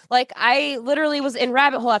wild. I literally was in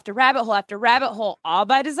rabbit hole after rabbit hole after rabbit hole, all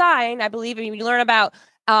by design. I believe when you learn about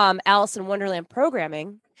Alice in Wonderland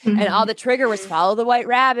programming, and all the trigger was follow the white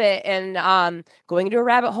rabbit and going into a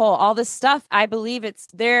rabbit hole, all this stuff. I believe it's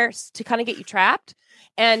there to kind of get you trapped,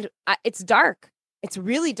 and it's dark. It's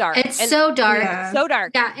really dark. It's so dark. Yeah. So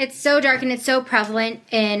dark. Yeah, it's so dark, and it's so prevalent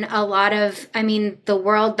in a lot of, the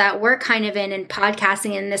world that we're kind of in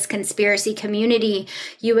podcasting in this conspiracy community.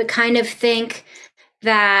 You would kind of think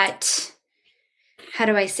that, how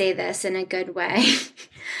do I say this in a good way?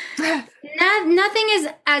 Nothing is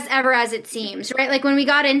as it seems, right? When we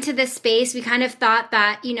got into this space, we kind of thought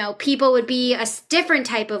that, people would be a different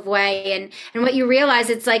type of way. And what you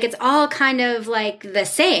realize, it's all kind of the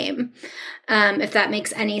same, if that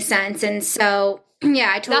makes any sense. And so,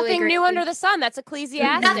 yeah, I totally Nothing agree. new under the sun. That's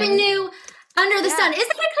Ecclesiastes. Nothing new under the sun. Isn't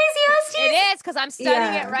it Ecclesiastes? It is, because I'm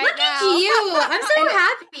studying it right now. Look at you. I'm so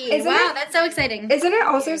happy. Wow, that's so exciting. Isn't it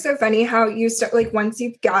also so funny how you start, once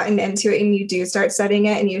you've gotten into it and you do start studying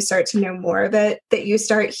it and you start to know more of it, that you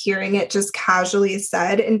start hearing it just casually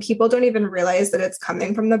said, and people don't even realize that it's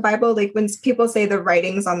coming from the Bible. When people say the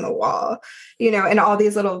writings on the wall, and all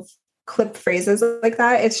these little clip phrases like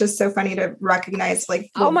that, it's just so funny to recognize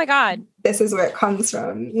oh my God, this is where it comes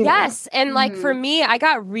from. Yes. And for me, I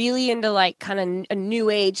got really into kind of a new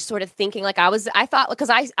age sort of thinking. I thought, because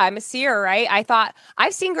I'm a seer, right? I thought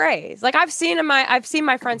I've seen grays. I've seen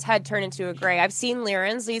my friend's head turn into a gray. I've seen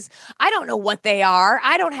Lyrans. I don't know what they are.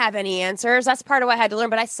 I don't have any answers. That's part of what I had to learn.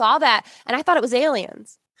 But I saw that and I thought it was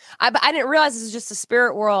aliens. But I didn't realize this was just a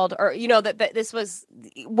spirit world, or that this was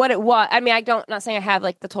what it was. Not saying I have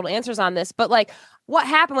the total answers on this, but what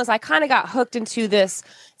happened was I kind of got hooked into this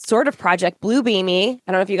sort of Project Bluebeamy.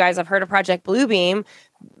 I don't know if you guys have heard of Project Bluebeam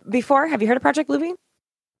before. Have you heard of Project Bluebeam?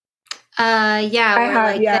 Yeah,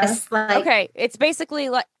 I have, this, okay, it's basically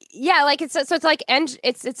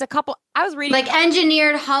it's a couple. I was reading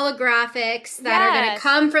engineered holographics that are going to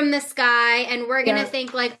come from the sky, and we're going to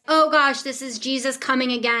think oh gosh, this is Jesus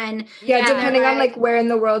coming again. Yeah, depending on where in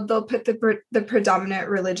the world they'll put the predominant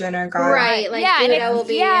religion or God. Right.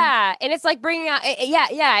 And it's bringing out.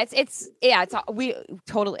 It's we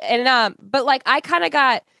totally and but I kind of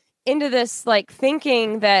got into this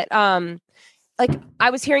thinking that I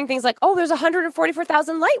was hearing things oh, there's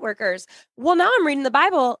 144,000 light workers. Well, now I'm reading the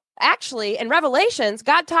Bible actually in Revelations,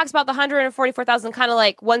 God talks about the 144,000 kind of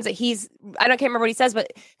like ones that I can't remember what he says,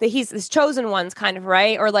 but that he's his chosen ones kind of,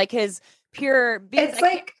 right? Or like his pure beings. It's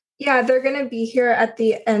like, yeah, they're going to be here at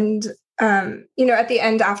the end, at the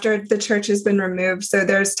end after the church has been removed. So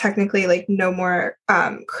there's technically like no more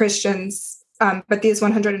Christians. But these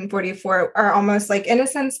 144 are almost like, in a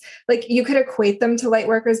sense, like you could equate them to light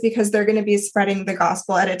workers because they're going to be spreading the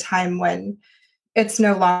gospel at a time when it's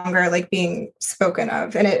no longer like being spoken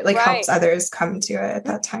of, and it like helps others come to it at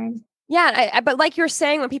that time. Yeah, but like you're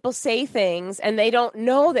saying, when people say things and they don't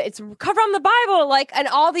know that it's covered on the Bible, like, and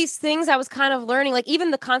all these things I was kind of learning, like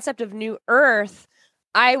even the concept of new earth,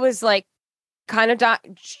 I was like kind of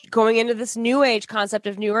going into this new age concept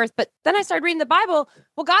of new earth. But then I started reading the Bible.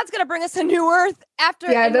 Well, God's going to bring us a new earth after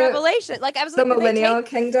in Revelation. Like I was the like, millennial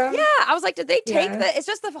kingdom. Yeah, I was like, did they take that? It's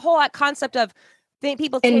just the whole concept of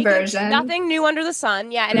people taking nothing new under the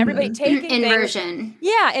sun. Yeah, and everybody taking inversion.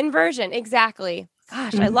 Yeah, inversion. Exactly.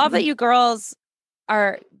 Gosh, I love that you girls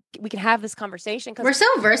we can have this conversation because we're so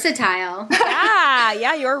versatile.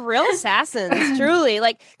 Yeah, you're real assassins, truly.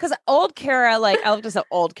 Like, because old Kara, like I love to say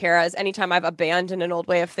old Kara is anytime I've abandoned an old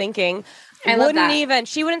way of thinking.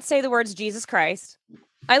 She wouldn't say the words Jesus Christ.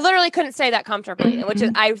 I literally couldn't say that comfortably, which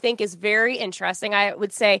I think is very interesting. I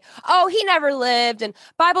would say, oh, he never lived and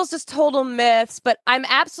Bible's just total myths, but I'm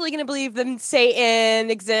absolutely going to believe them.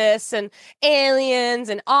 Satan exists and aliens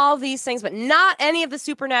and all these things, but not any of the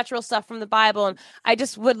supernatural stuff from the Bible. And I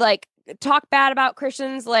just would like talk bad about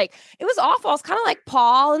Christians. Like it was awful. It's kind of like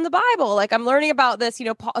Paul in the Bible. Like I'm learning about this,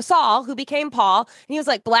 Saul, who became Paul, and he was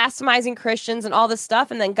like blasphemizing Christians and all this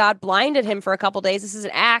stuff. And then God blinded him for a couple days. This is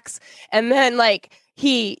an Acts. And then like,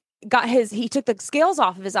 he took the scales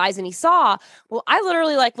off of his eyes and he saw. Well, I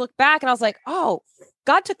literally like looked back and I was like, oh,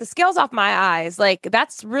 God took the scales off my eyes. Like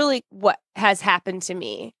that's really what has happened to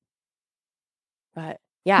me. But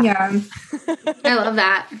yeah. I love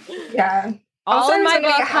that. Yeah. All in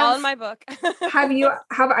my book.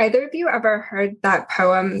 have either of you ever heard that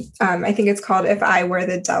poem? I think it's called If I Were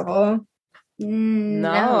the Devil.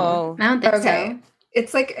 No. I don't think so.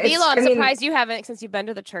 It's like I'm surprised you haven't since you've been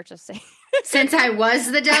to the Church of Satan. Since I was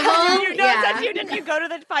the devil. Didn't you go to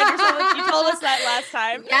the Find Yourself? You told us that last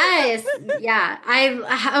time. Yes. Yeah.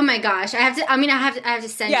 Oh my gosh. I have to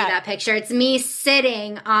send you that picture. It's me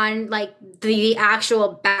sitting on like the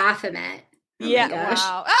actual Baphomet. Oh my gosh.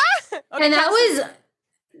 Wow. Okay, and that was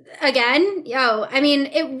again,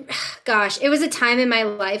 it was a time in my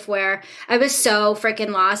life where I was so freaking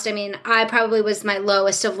lost. I mean, I probably was my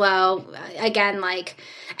lowest of low again, like,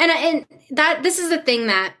 and this is the thing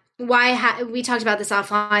that we talked about this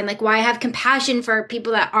offline, like why I have compassion for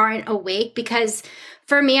people that aren't awake, because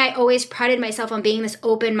for me, I always prided myself on being this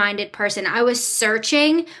open-minded person. I was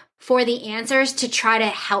searching for the answers to try to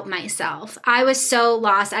help myself. I was so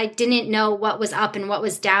lost. I didn't know what was up and what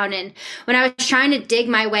was down. And when I was trying to dig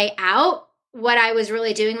my way out, what I was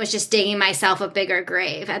really doing was just digging myself a bigger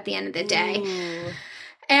grave at the end of the day. Ooh.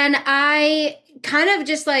 And I kind of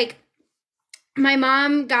just like, my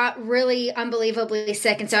mom got really unbelievably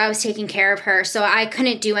sick, and so I was taking care of her, so I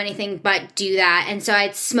couldn't do anything but do that. And so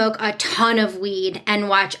I'd smoke a ton of weed and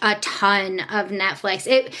watch a ton of Netflix.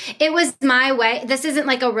 It was my way. This isn't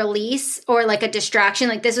like a release or like a distraction.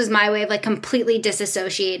 Like this was my way of like completely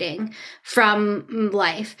disassociating from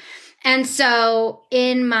life. And so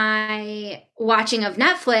in my watching of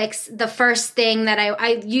Netflix, the first thing that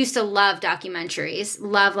I used to love documentaries,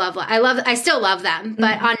 love. I still love them.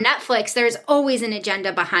 But on Netflix, there's always an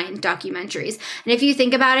agenda behind documentaries. And if you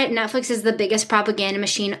think about it, Netflix is the biggest propaganda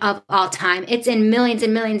machine of all time. It's in millions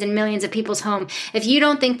and millions and millions of people's home. If you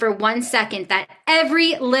don't think for 1 second that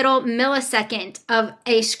every little millisecond of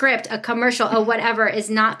a script, a commercial, or whatever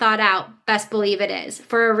is not thought out, best believe it is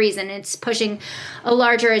for a reason. It's pushing a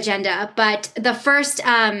larger agenda. But the first,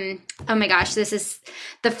 oh my gosh, this is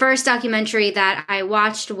the first documentary that I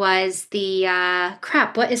watched was the,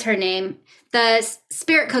 what is her name? The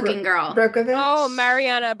spirit cooking girl. Brokovich? Oh,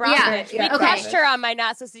 Mariana Abramovich. Yeah. We crushed her on my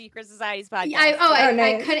Not So Secret Society's podcast.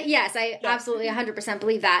 I couldn't. Yes, I absolutely 100%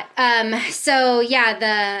 believe that. So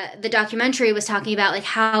yeah, the documentary was talking about like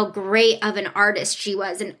how great of an artist she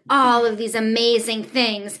was and all of these amazing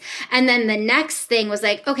things. And then the next thing was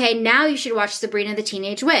like, okay, now you should watch Sabrina the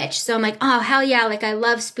Teenage Witch. So I'm like, oh hell yeah, like I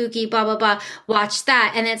love spooky, blah blah blah. Watch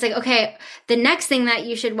that. And then it's like, okay, the next thing that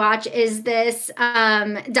you should watch is this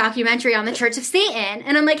documentary on the Church of Satan.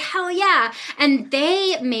 And I'm like, hell yeah. And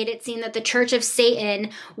they made it seem that the Church of Satan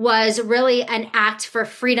was really an act for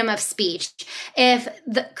freedom of speech. If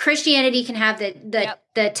the Christianity can have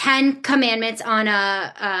the 10 commandments on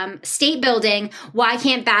a state building, why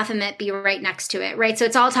can't Baphomet be right next to it, right? So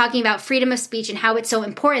it's all talking about freedom of speech and how it's so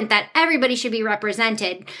important that everybody should be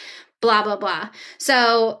represented, blah, blah, blah.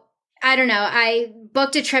 So I don't know. I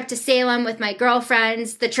booked a trip to Salem with my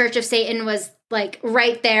girlfriends. The Church of Satan was like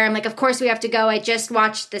right there. I'm like, of course we have to go. I just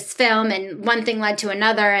watched this film and one thing led to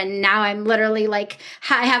another. And now I'm literally like,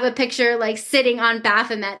 I have a picture like sitting on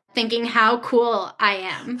Baphomet thinking how cool I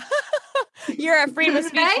am. You're a freedom of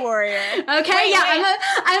speech warrior. Okay,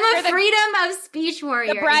 I'm a freedom of speech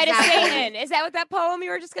warrior. The Bride of Satan. Is that what that poem you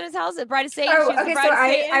were just going to tell us? The Bride of Satan. Oh, okay. So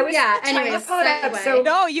I was anyways, pull it up. So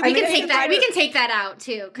no, we can take that. We can take that out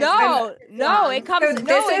too. No, it comes.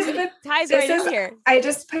 So it ties right in here. I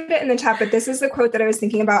just put it in the chat, but this is the quote that I was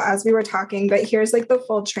thinking about as we were talking. But here's like the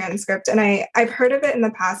full transcript, and I've heard of it in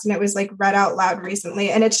the past, and it was like read out loud recently,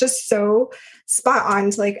 and it's just so spot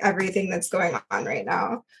on to like everything that's going on right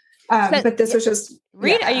now. But this was just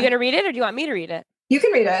read. Are you going to read it, or do you want me to read it? You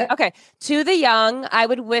can read it. Okay. To the young, I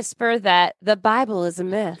would whisper that the Bible is a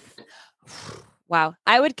myth. Wow.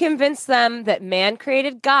 I would convince them that man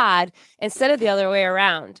created God instead of the other way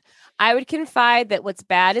around. I would confide that what's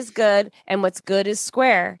bad is good and what's good is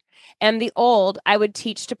square. And the old, I would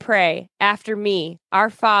teach to pray after me, our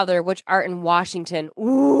Father, which art in Washington.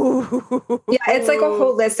 Ooh. Yeah, it's like a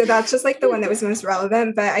whole list. So that's just like the one that was most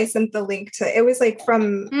relevant. But I sent the link to it was like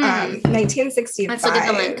from 1965. Let's look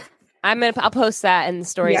at the link. I'll post that in the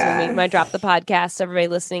stories when I drop the podcast. So everybody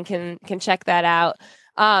listening can check that out.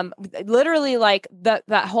 Literally, like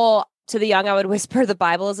that whole to the young, I would whisper the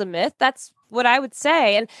Bible is a myth. That's what I would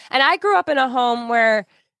say. And I grew up in a home where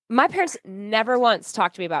my parents never once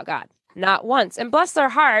talked to me about God, not once. And bless their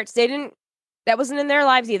hearts, that wasn't in their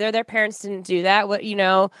lives either. Their parents didn't do that.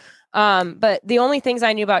 But the only things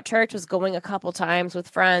I knew about church was going a couple times with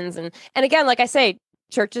friends. And again, like I say,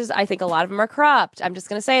 churches, I think a lot of them are corrupt. I'm just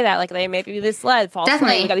going to say that. Like they may be misled, false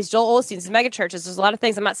claim. We got these Joel Osteens, mega churches. There's a lot of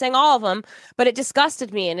things. I'm not saying all of them, but it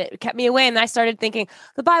disgusted me and it kept me away. And I started thinking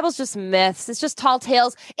the Bible's just myths. It's just tall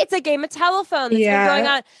tales. It's a game of telephone that's been going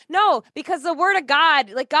on. No, because the word of God,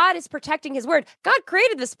 like God is protecting his word. God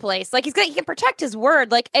created this place. Like he can protect his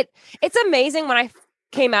word. Like it's amazing when I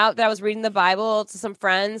came out that I was reading the Bible to some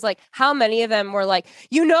friends, like how many of them were like,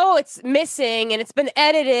 it's missing and it's been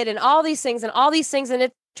edited and all these things. And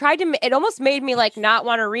it almost made me like not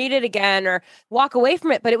want to read it again or walk away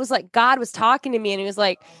from it. But it was like, God was talking to me and he was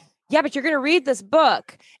like, yeah, but you're going to read this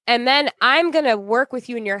book and then I'm going to work with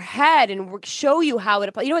you in your head and show you how it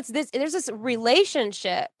applies. There's this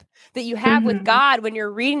relationship that you have with God when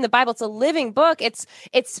you're reading the Bible. It's a living book. It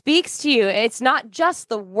speaks to you. It's not just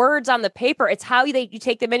the words on the paper. It's how you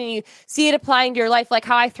take them in and you see it applying to your life. Like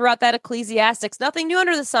how I threw out that Ecclesiastics, nothing new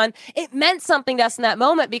under the sun. It meant something to us in that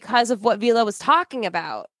moment because of what Vila was talking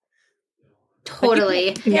about. Totally.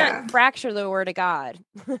 You can't fracture the word of God.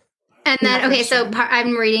 And then, okay, so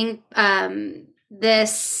I'm reading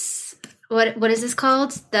this. What is this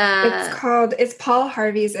called? It's Paul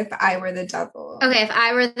Harvey's If I Were the Devil. Okay, If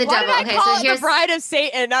I Were the Devil. Why did I call it the Bride of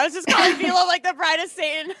Satan? I was just calling Vila like the Bride of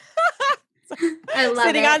Satan. I love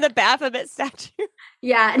Sitting on the Baphomet statue.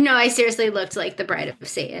 Yeah, no, I seriously looked like the Bride of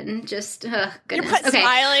Satan. Just, goodness. You're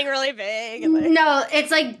smiling really big. And no,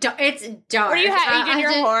 it's like, it's dark. What are you doing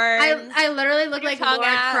your horn? I literally look like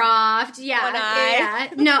Laura Croft. Yeah.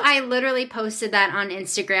 No, I literally posted that on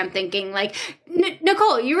Instagram thinking like,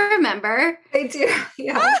 Nicole, you remember? I do,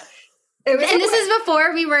 yeah. And this is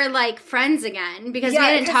before we were like friends again because we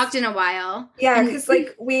hadn't talked in a while. Yeah, because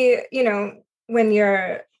like we,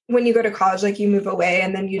 when you go to college, like you move away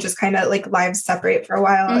and then you just kind of like lives separate for a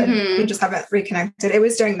while and you just haven't reconnected. It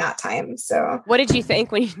was during that time. So what did you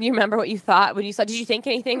think when you remember what you thought when you saw, did you think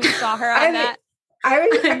anything when you saw her on that? I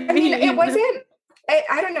mean, it wasn't,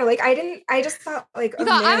 I don't know. Like I just thought like, I'm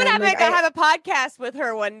going to have a podcast with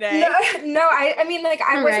her one day. No, I mean, like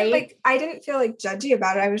I wasn't like, I didn't feel like judgy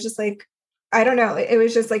about it. I was just like, I don't know. It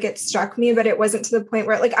was just like, it struck me, but it wasn't to the point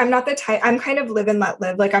where like, I'm not the type, I'm kind of live and let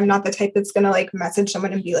live. Like, I'm not the type that's going to like message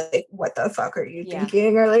someone and be like, what the fuck are you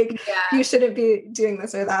thinking? Or like, you shouldn't be doing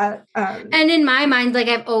this or that. And in my mind, like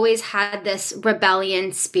I've always had this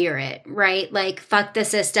rebellion spirit, right? Like, fuck the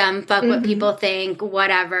system, fuck what people think,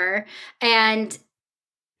 whatever. And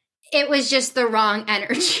it was just the wrong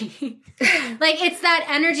energy. Like, it's that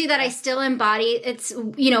energy that I still embody. It's,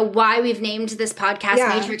 why we've named this podcast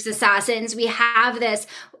Matrix Assassins. We have this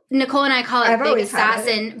Nicole and I call I've it always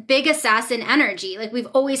big assassin energy. Like we've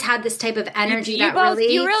always had this type of energy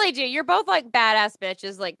you really do. You're both like badass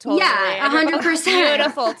bitches, like totally. Yeah, 100%.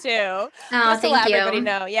 Beautiful too. Oh, Just to thank let you. everybody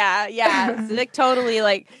know. Yeah. It's like totally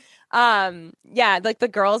like, like the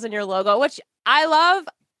girls in your logo, which I love.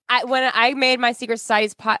 When I made my Secret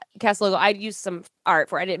Society's podcast logo, I used some art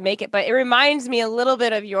for it. I didn't make it, but it reminds me a little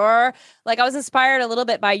bit of I was inspired a little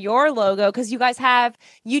bit by your logo because you guys have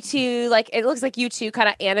you two, like, it looks like you two kind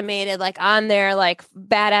of animated, like on there, like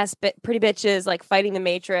badass, pretty bitches, like fighting the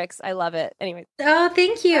Matrix. I love it. Anyway. Oh,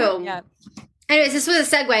 thank you. Yeah. Anyways, this was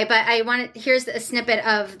a segue, but here's a snippet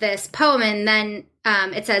of this poem, and then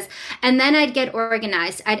it says, and then I'd get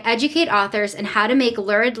organized. I'd educate authors in how to make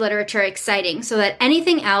lurid literature exciting so that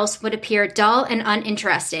anything else would appear dull and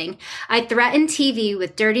uninteresting. I'd threaten TV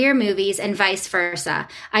with dirtier movies and vice versa.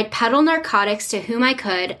 I'd peddle narcotics to whom I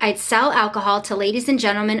could. I'd sell alcohol to ladies and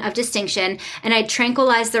gentlemen of distinction, and I'd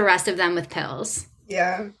tranquilize the rest of them with pills.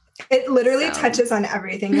 Yeah. It literally touches on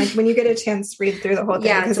everything. Like when you get a chance, read through the whole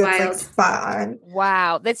thing because it's like spot on.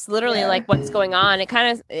 Wow, that's literally like what's going on.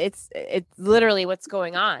 It's literally what's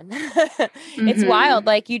going on. It's wild.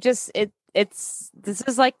 Like this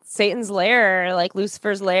is like Satan's lair, like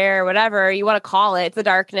Lucifer's lair, whatever you want to call it. It's the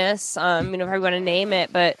darkness, however you want to name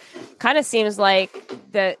it. But kind of seems like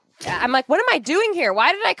that. I'm like, what am I doing here?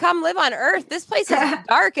 Why did I come live on Earth? This place is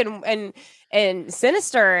dark and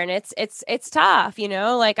sinister, and it's tough,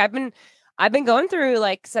 like I've been going through,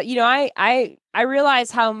 like, so, I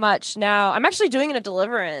realize how much now I'm actually doing a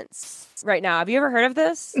deliverance right now. Have you ever heard of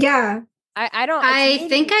this? Yeah. I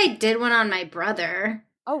think I did one on my brother.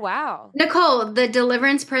 Oh, wow. Nicole, the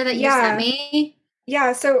deliverance prayer that you sent me.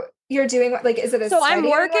 Yeah. So you're doing like, is it a So I'm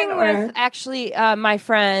working with actually my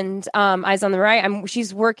friend Eyes on the Right.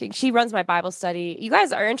 She runs my Bible study. You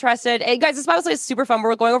guys are interested. Hey guys, this Bible study is super fun.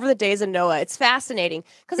 We're going over the days of Noah. It's fascinating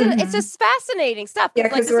because it's just fascinating stuff. Yeah,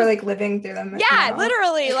 because we're like living through them. Yeah,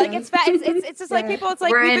 literally. Like it's just like people, it's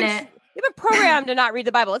like we're in it. You've been programmed to not read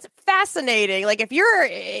the Bible. It's fascinating. Like if you're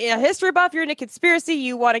a history buff, you're in a conspiracy,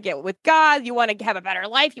 you want to get with God, you want to have a better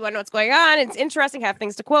life, you want to know what's going on. It's interesting, have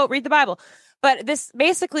things to quote, read the Bible. But this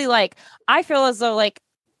basically, like, I feel as though, like,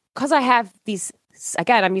 because I have these,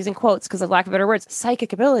 again, I'm using quotes because of lack of better words,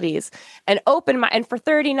 psychic abilities, and and for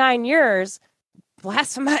 39 years,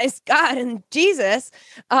 blasphemized God and Jesus,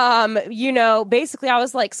 basically I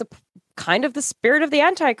was like kind of the spirit of the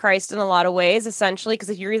Antichrist in a lot of ways, essentially,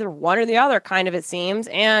 because if you're either one or the other, kind of, it seems.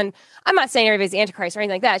 And I'm not saying everybody's the Antichrist or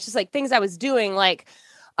anything like that. It's just like things I was doing, like,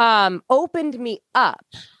 opened me up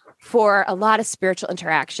for a lot of spiritual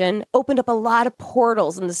interaction, opened up a lot of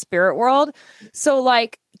portals in the spirit world. So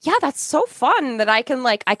like, yeah, that's so fun that I can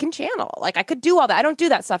channel, like I could do all that. I don't do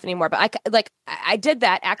that stuff anymore, but I did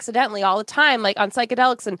that accidentally all the time, like on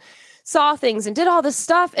psychedelics, and saw things and did all this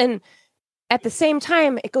stuff. And at the same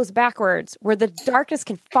time, it goes backwards where the darkness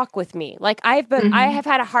can fuck with me. Like I have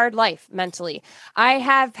had a hard life mentally. I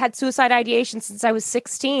have had suicide ideation since I was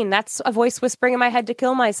 16. That's a voice whispering in my head to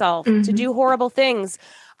kill myself, to do horrible things.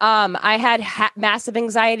 I had massive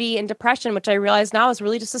anxiety and depression, which I realize now is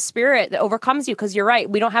really just a spirit that overcomes you. Because you're right,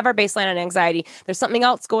 we don't have our baseline on anxiety. There's something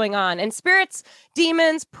else going on. And spirits,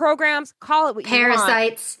 demons, programs, call it what you want.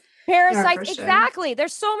 Parasites, yeah, exactly. Sure.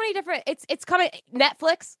 There's so many different. It's coming.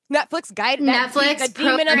 Netflix guided the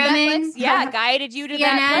demon of Netflix. Yeah, guided you to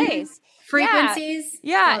that place. Frequencies.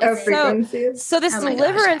 Yeah. Frequencies. So this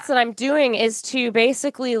deliverance that I'm doing is to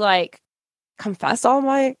basically like confess all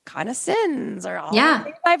my kind of sins or all the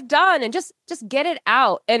things I've done and just get it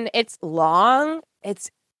out. And it's long.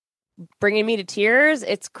 It's bringing me to tears.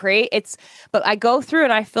 It's great. But I go through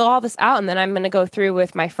and I fill all this out, and then I'm going to go through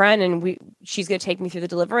with my friend, and she's going to take me through the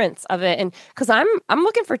deliverance of it. And because I'm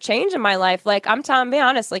looking for change in my life. Like I'm telling, be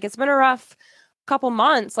honest, like it's been a rough couple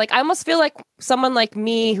months. Like I almost feel like someone like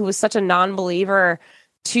me who was such a non-believer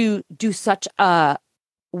to do such a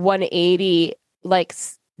 180, like,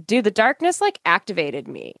 dude, the darkness like activated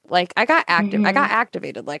me. Like I got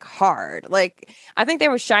activated like hard. Like I think they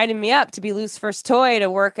were shining me up to be Lucifer's toy to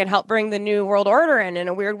work and help bring the new world order in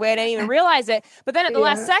a weird way. I didn't even realize it. But then at the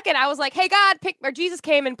last second, I was like, hey, God, Jesus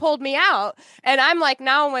came and pulled me out. And I'm like,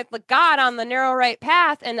 now I'm with God on the narrow right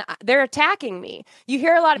path, and they're attacking me. You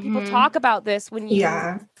hear a lot of people talk about this when you...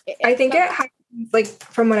 Yeah. I think it happens, like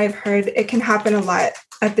from what I've heard, it can happen a lot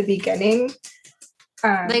at the beginning.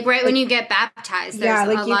 Like right when you get baptized, there's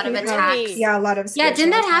a lot of attacks. Yeah, a lot of didn't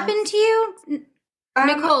that attacks. happen to you,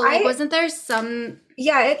 Nicole? Wasn't there some...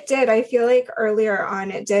 Yeah, it did. I feel like earlier on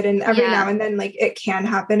it did, and every now and then, like it can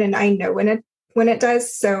happen, and I know when it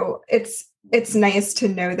does. So it's it's nice to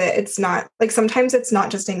know that it's not like, sometimes it's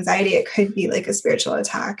not just anxiety. It could be like a spiritual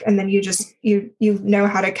attack. And then you just, you know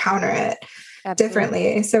how to counter it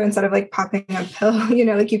differently. So instead of like popping a pill,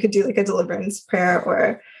 like you could do like a deliverance prayer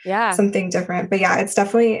or something different. But yeah, it's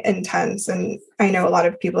definitely intense. And I know a lot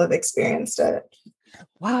of people have experienced it.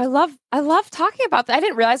 Wow, I love talking about that. I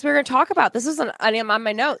didn't realize we were going to talk about this. This is on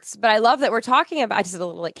my notes, but I love that we're talking about. I just did a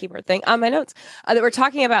little like keyboard thing on my notes that we're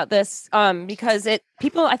talking about this because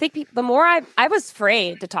the more I was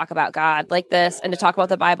afraid to talk about God like this and to talk about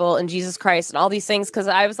the Bible and Jesus Christ and all these things because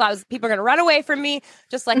I thought people are going to run away from me,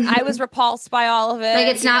 just like I was repulsed by all of it. Like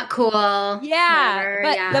it's not cool. Yeah, whatever,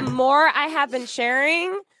 but the more I have been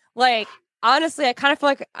sharing, like honestly, I kind of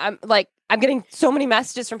feel like I'm getting so many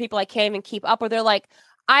messages from people I can't even keep up where they're like,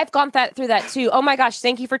 I've gone through that too. Oh my gosh,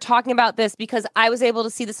 thank you for talking about this because I was able to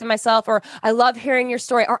see this in myself, or I love hearing your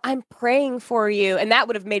story, or I'm praying for you. And that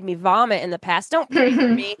would have made me vomit in the past. Don't pray for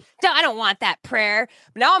me. I don't want that prayer.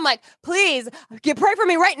 But now I'm like, please pray for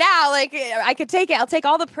me right now. Like I could take it. I'll take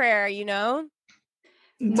all the prayer,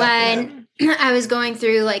 When I was going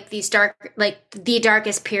through like these the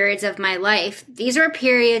darkest periods of my life, these were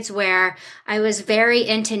periods where I was very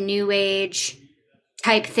into new age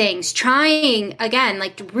type things, trying again,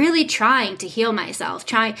 like really trying to heal myself,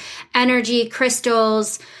 trying energy,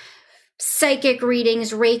 crystals, psychic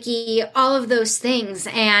readings, Reiki, all of those things.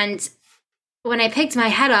 And when I picked my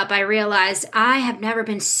head up, I realized I have never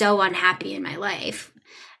been so unhappy in my life.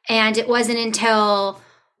 And it wasn't until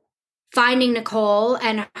finding Nicole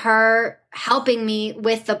and her helping me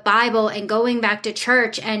with the Bible and going back to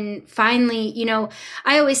church and finally,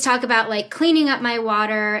 I always talk about like cleaning up my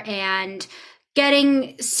water and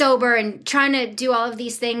getting sober and trying to do all of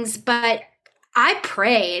these things. But I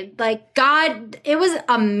prayed like God, it was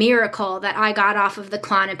a miracle that I got off of the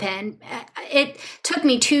Klonopin. It took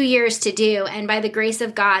me 2 years to do. And by the grace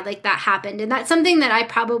of God, like that happened. And that's something that I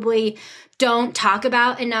probably don't talk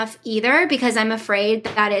about enough either, because I'm afraid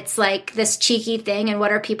that it's like this cheeky thing and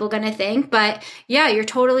what are people going to think? But yeah, you're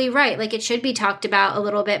totally right. Like it should be talked about a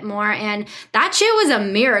little bit more. And that shit was a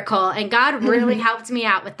miracle. And God really helped me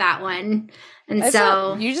out with that one. And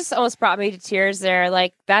you just almost brought me to tears there.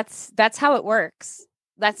 Like that's how it works.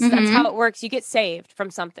 That's how it works. You get saved from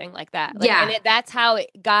something like that. Like, yeah. And that's how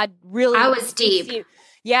God really. I was deep.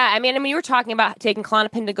 Yeah. I mean, you were talking about taking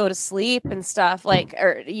Klonopin to go to sleep and stuff like,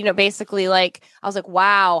 or, basically like, I was like,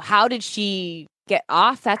 wow, how did she get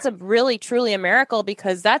off? That's a really, truly a miracle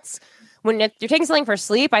because that's, when you're taking something for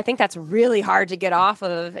sleep, I think that's really hard to get off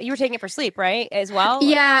of. You were taking it for sleep, right? As well?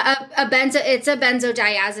 Yeah, it's a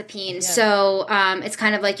benzodiazepine. Yeah. So it's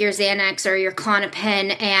kind of like your Xanax or your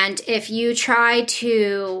Klonopin. And if you try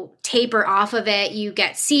to taper off of it, you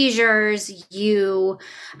get seizures.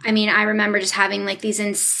 I remember just having like these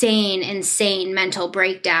insane mental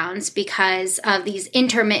breakdowns because of these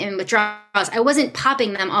intermittent withdrawals. I wasn't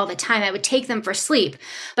popping them all the time. I would take them for sleep.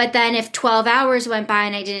 But then if 12 hours went by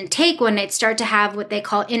and I didn't take one, I'd start to have what they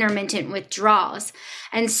call intermittent withdrawals.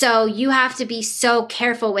 And so you have to be so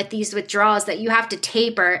careful with these withdrawals that you have to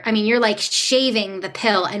taper. I mean, you're like shaving the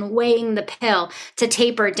pill and weighing the pill to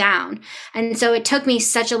taper down. And so it took me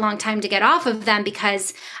such a long time to get off of them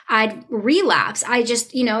because I'd relapse. I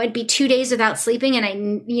just, it'd be 2 days without sleeping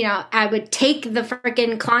and I would take the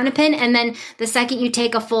freaking Klonopin, and then the second you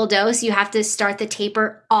take a full dose, you have to start the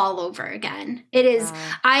taper all over again. It is,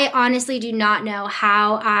 I honestly do not know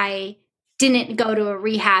how I didn't go to a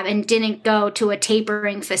rehab and didn't go to a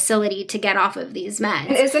tapering facility to get off of these meds.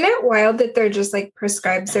 And isn't it wild that they're just like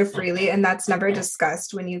prescribed so freely and that's never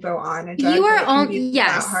discussed when you go on a drug? You are only,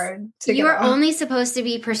 you are only supposed to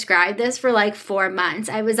be prescribed this for like 4 months.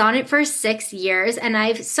 I was on it for 6 years and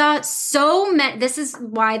I saw this is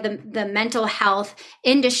why the mental health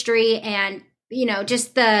industry and,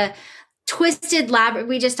 just the twisted labyrinth,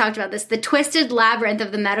 we just talked about this, the twisted labyrinth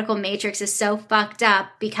of the medical matrix is so fucked up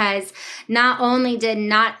because not only did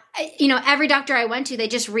every doctor I went to, they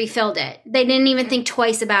just refilled it. They didn't even think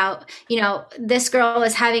twice about, this girl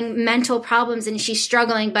is having mental problems and she's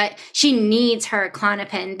struggling, but she needs her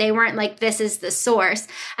Klonopin. They weren't like, this is the source.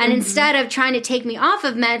 And instead of trying to take me off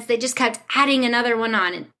of meds, they just kept adding another one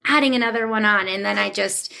on and adding another one on. And then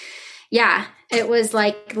it was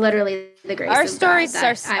like literally the grace. Our stories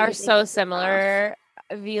are so similar,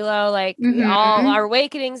 Velo. Like all our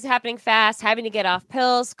awakenings happening fast, having to get off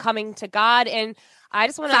pills, coming to God, and I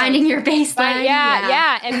just want to finding your baseline.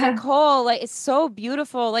 Yeah. And Nicole, like, it's so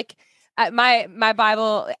beautiful. Like my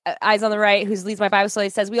Bible, Eyes on the Right, who leads my Bible study,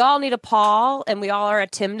 says we all need a Paul and we all are a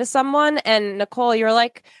Tim to someone. And Nicole, you're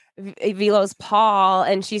like Velo's Paul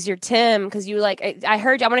and she's your Tim, because you like, I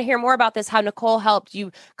heard, I want to hear more about this, how Nicole helped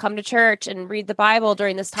you come to church and read the Bible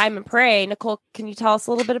during this time and pray. Nicole, can you tell us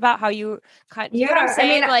a little bit about how you kind, you know what I'm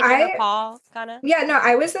saying? Like you're Paul kind of? Yeah, no,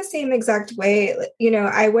 I was the same exact way. You know,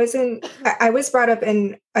 I was brought up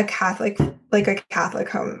in a Catholic, like a Catholic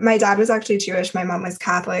home. My dad was actually Jewish. My mom was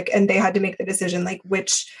Catholic, and they had to make the decision, like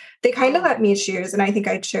which they kind of let me choose. And I think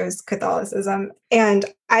I chose Catholicism, and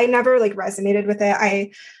I never like resonated with it.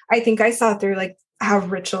 I think I saw through like how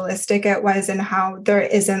ritualistic it was and how there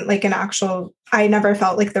isn't like an actual, I never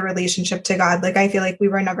felt like the relationship to God. Like, I feel like we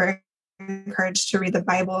were never encouraged to read the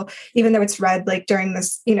Bible, even though it's read like during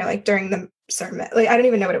this, you know, like during the sermon. Like, I don't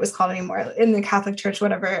even know what it was called anymore in the Catholic Church,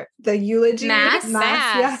 whatever, the eulogy.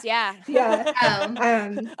 Mass. Yeah. We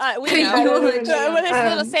know.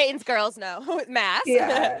 Little Satan's girls know. Mass.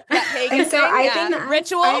 Yeah. And so I think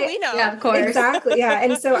ritual, we know. Yeah, of course. Exactly. Yeah.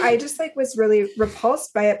 And so I just like was really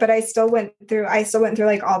repulsed by it, but I still went through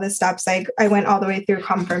like all the steps. I went all the way through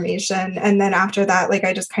confirmation. And then after that, like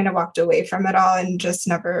I just kind of walked away from it all and just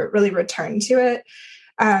never really returned to it.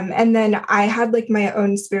 And then I had like my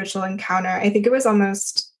own spiritual encounter. I think it was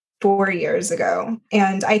almost 4 years ago.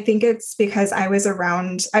 And I think it's because I was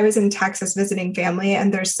in Texas visiting family,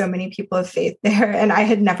 and there's so many people of faith there. And I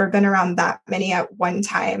had never been around that many at one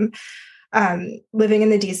time. Living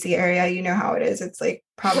in the DC area, you know how it is. It's like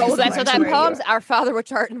probably that's what that poem's Our Father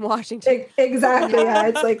which art in Washington. Exactly. Yeah,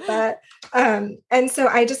 it's like that. And so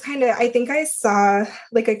I just I think I saw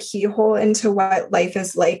like a keyhole into what life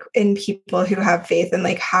is like in people who have faith, and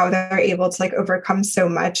like how they're able to like overcome so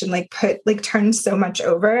much and like turn so much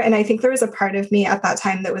over. And I think there was a part of me at that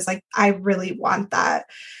time that was like, I really want that.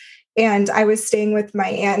 And I was staying with my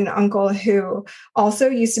aunt and uncle who also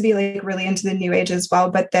used to be like really into the New Age as well.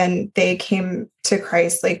 But then they came to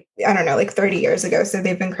Christ, like, I don't know, like 30 years ago. So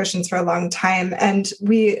they've been Christians for a long time. And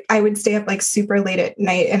I would stay up like super late at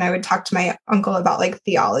night, and I would talk to my uncle about like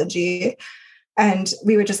theology. And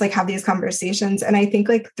we would just like have these conversations. And I think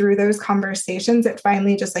like through those conversations, it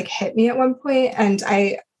finally just like hit me at one point. And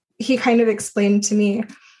he kind of explained to me,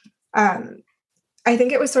 I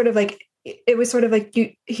think it was sort of like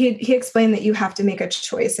he explained that you have to make a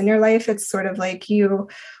choice in your life. It's sort of like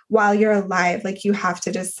while you're alive, like you have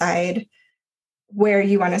to decide where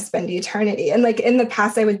you want to spend eternity. And like in the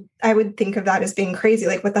past, I would think of that as being crazy.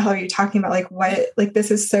 Like, what the hell are you talking about? Like, what, like,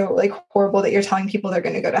 this is so like horrible that you're telling people they're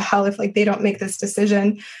going to go to hell if like they don't make this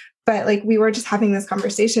decision. But like, we were just having this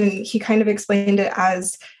conversation, and he kind of explained it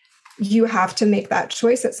as, you have to make that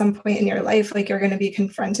choice at some point in your life. Like, you're going to be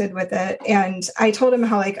confronted with it. And I told him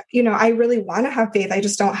how, like, you know, I really want to have faith. I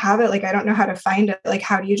just don't have it. Like, I don't know how to find it. Like,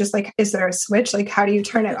 how do you just like, is there a switch? Like, how do you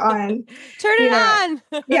turn it on? On.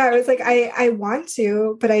 Yeah. I was like, I want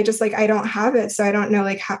to, but I just like, I don't have it. So I don't know,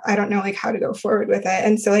 like, how to go forward with it.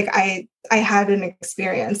 And so like, I had an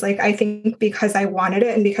experience. Like, I think because I wanted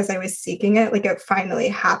it and because I was seeking it, like it finally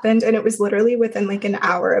happened. And it was literally within like an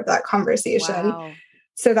hour of that conversation. Wow.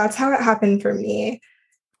 So that's how it happened for me.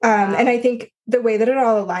 And I think the way that it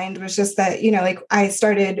all aligned was just that, you know, like I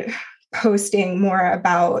started posting more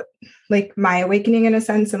about like my awakening in a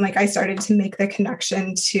sense. And like, I started to make the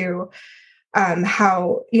connection to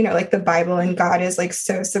how, you know, like the Bible and God is like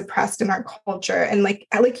so suppressed in our culture. And like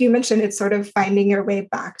you mentioned, it's sort of finding your way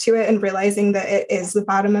back to it and realizing that it is the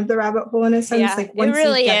bottom of the rabbit hole in a sense. Yeah, like once it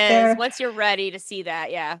really you get is. there, Once you're ready to see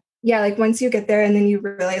that. Yeah. Yeah, like once you get there and then you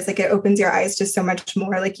realize like it opens your eyes to so much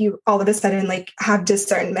more. Like you all of a sudden like have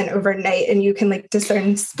discernment overnight, and you can like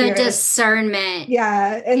discern spirits. The discernment.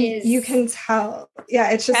 Yeah. And you can tell.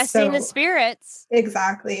 Yeah. It's just testing the spirits.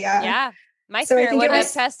 Exactly. Yeah. Yeah. My spirit would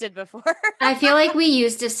have tested before. I feel like we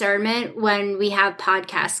use discernment when we have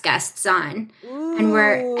podcast guests on.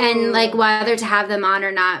 Ooh. And like whether to have them on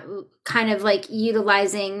or not, kind of like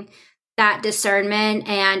utilizing that discernment.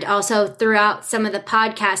 And also throughout some of the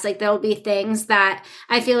podcasts, like there'll be things that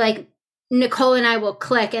I feel like Nicole and I will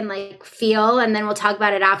click and like feel, and then we'll talk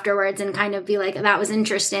about it afterwards and kind of be like, that was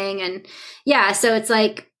interesting. And yeah, so it's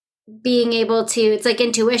like being able to, it's like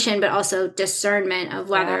intuition, but also discernment of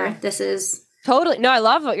whether this is totally. No, I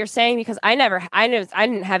love what you're saying, because I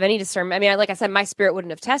didn't have any discernment. I mean, like I said, my spirit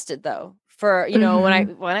wouldn't have tested though for, you know, when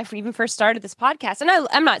I even first started this podcast. And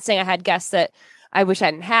I'm not saying I had guests that I wish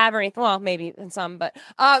I didn't have or anything. Well, maybe in some, but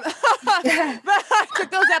but I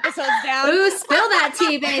took those episodes down. Ooh, spill that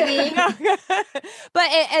tea, baby. But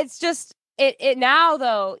it's just it now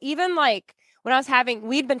though. Even like when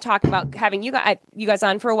we'd been talking about having you guys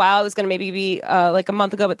on for a while. It was going to maybe be like a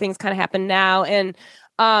month ago, but things kind of happen now. And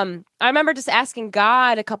I remember just asking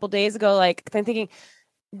God a couple days ago, like I'm thinking,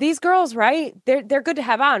 these girls, right? They're good to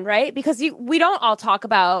have on, right? Because we don't all talk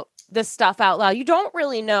about this stuff out loud. You don't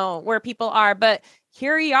really know where people are, but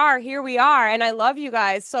here we are. And I love you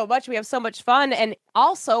guys so much. We have so much fun. And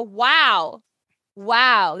also, wow,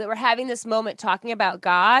 that we're having this moment talking about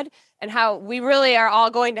God and how we really are all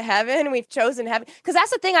going to heaven. We've chosen heaven. Because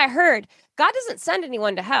that's the thing I heard. God doesn't send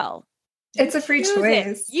anyone to hell. It's a free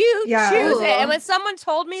choice. You choose it. And when someone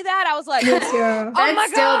told me that, I was like, me too. Oh that my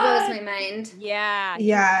still God. blows my mind. Yeah.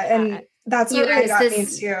 And that's what really got me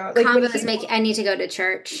too. Like I need to go to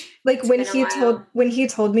church. Like when he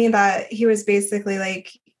told me that, he was basically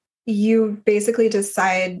like, you basically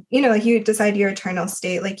decide, like you decide your eternal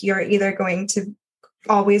state. Like you're either going to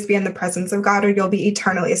always be in the presence of God or you'll be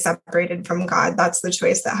eternally separated from God. That's the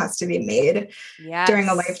choice that has to be made during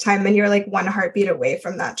a lifetime. And you're like one heartbeat away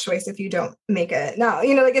from that choice if you don't make it. Now,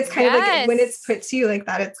 like it's kind of like when it's put to you like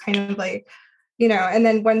that, it's kind of like, and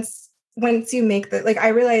then once you make I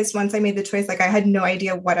realized once I made the choice, like I had no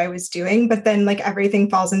idea what I was doing, but then like everything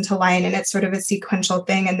falls into line and it's sort of a sequential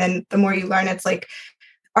thing. And then the more you learn, it's like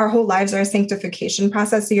our whole lives are a sanctification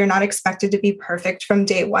process. So you're not expected to be perfect from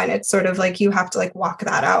day one. It's sort of like you have to like walk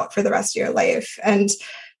that out for the rest of your life. And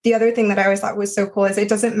the other thing that I always thought was so cool is it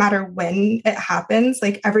doesn't matter when it happens,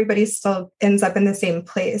 like everybody still ends up in the same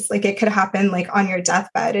place. Like it could happen like on your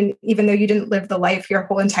deathbed. And even though you didn't live the life your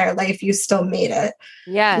whole entire life, you still made it.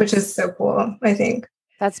 Yes. Which is so cool, I think.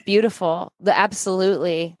 That's beautiful.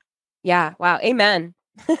 Absolutely. Yeah. Wow. Amen.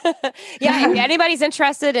 Yeah. If anybody's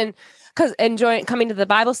interested in coming to the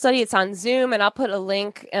Bible study, it's on Zoom, and I'll put a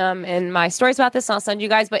link in my stories about this, and I'll send you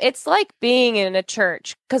guys. But it's like being in a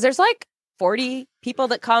church because there's like 40 people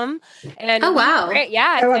that come. And oh wow,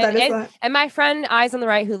 yeah. And my friend Eyes on the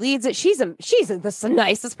Right, who leads it, she's the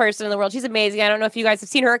nicest person in the world. She's amazing. I don't know if you guys have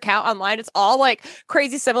seen her account online. It's all like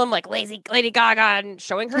crazy similar, like lazy Lady Gaga and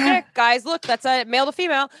showing her dick. Guys, look, that's a male to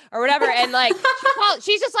female or whatever. And like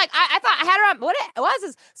she's just like I thought I had her on. What it was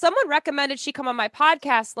is someone recommended she come on my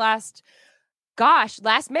podcast last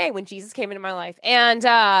May when Jesus came into my life,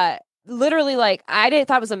 and literally like I didn't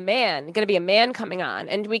thought it was going to be a man coming on,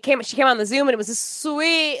 and she came on the Zoom, and it was this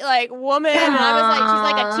sweet like woman. And I was like,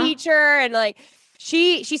 she's like a teacher, and like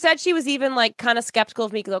she said she was even like kind of skeptical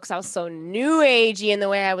of me because I was so new agey in the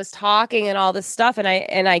way I was talking and all this stuff, and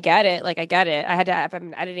I get it. Like I get it.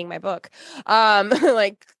 I'm editing my book,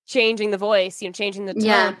 like changing the voice, changing the tone.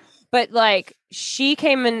 Yeah. But like she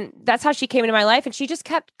came in, that's how she came into my life, and she just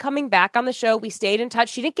kept coming back on the show. We stayed in touch.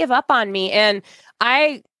 She didn't give up on me, and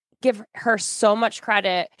I give her so much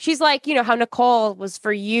credit. She's like, how Nicole was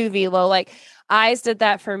for you, Velo. Like Eyes did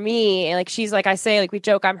that for me. And like, she's like, I say, like we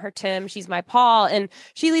joke, I'm her Tim, she's my Paul. And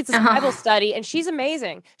she leads this Bible study, and she's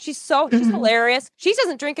amazing. She's hilarious. She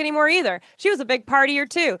doesn't drink anymore either. She was a big partier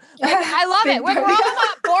too. Like, I love it. We're all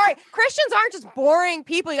not boring. Christians aren't just boring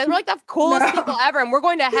people. You guys, we're like the coolest people ever. And we're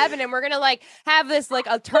going to heaven, and we're going to like have this like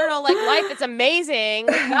eternal like life that's amazing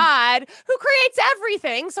with God who creates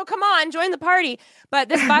everything. So come on, join the party. But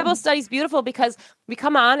this Bible study is beautiful because we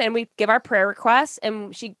come on and we give our prayer requests,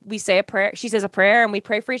 and we say a prayer. She says a prayer, and we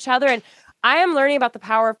pray for each other. And I am learning about the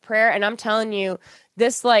power of prayer. And I'm telling you,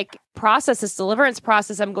 this like process, this deliverance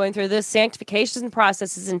process I'm going through, this sanctification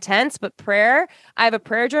process is intense. But prayer, I have a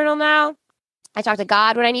prayer journal now. I talk to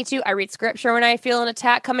God when I need to. I read scripture when I feel an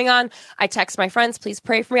attack coming on. I text my friends, please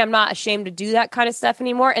pray for me. I'm not ashamed to do that kind of stuff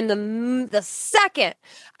anymore. And the second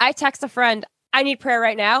I text a friend, I need prayer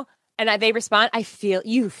right now, and they respond,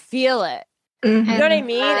 you feel it. Mm-hmm. You know what I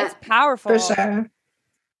mean? It's powerful. For sure.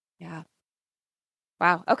 Yeah.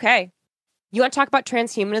 Wow. Okay. You want to talk about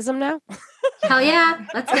transhumanism now? Hell yeah.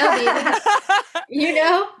 Let's go, baby.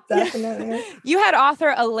 Definitely. You had author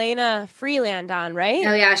Elena Freeland on, right?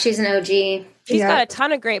 Oh yeah. She's an OG. She's got a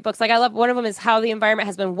ton of great books. Like I love one of them is How the Environment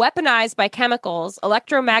Has Been Weaponized by Chemicals,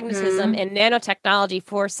 Electromagnetism, and Nanotechnology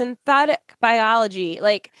for Synthetic Biology.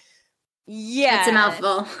 Like, yeah. It's a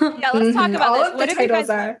mouthful. Yeah, let's talk about all this. of the titles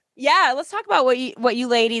are. Yeah, let's talk about what you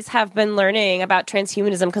ladies have been learning about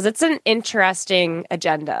transhumanism, because it's an interesting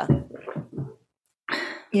agenda.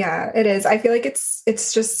 Yeah, it is. I feel like it's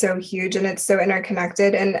just so huge, and it's so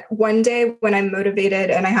interconnected. And one day when I'm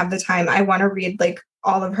motivated and I have the time, I want to read like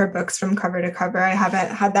all of her books from cover to cover. I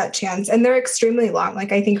haven't had that chance, and they're extremely long.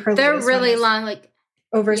 Like I think they're really long, like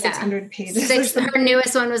over 600 pages. Her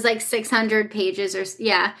newest one was like 600 pages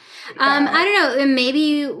I don't know. And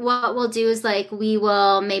maybe what we'll do is like, we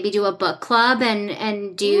will maybe do a book club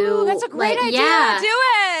and do. Ooh, that's a great idea. Yeah. Do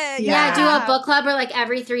it. Yeah. Do a book club, or like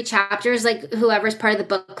every 3 chapters, like whoever's part of the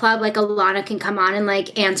book club, like Alana can come on and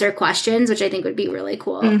like answer questions, which I think would be really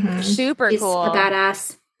cool. Mm-hmm. Super She's cool. a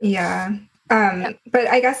badass. Yeah. But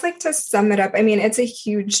I guess like to sum it up, I mean, it's a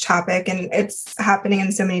huge topic and it's happening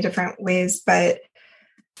in so many different ways, but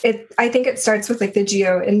I think it starts with like the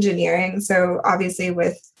geoengineering. So obviously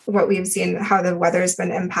with what we've seen, how the weather has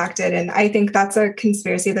been impacted. And I think that's a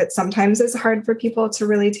conspiracy that sometimes is hard for people to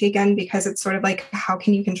really take in, because it's sort of like, how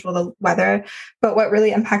can you control the weather? But what really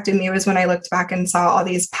impacted me was when I looked back and saw all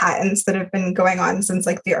these patents that have been going on since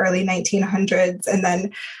like the early 1900s. And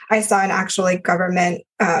then I saw an actual like government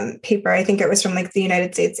paper, I think it was from like the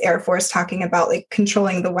United States Air Force, talking about like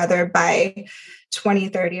controlling the weather by 20,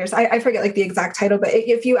 30 years. I forget like the exact title, but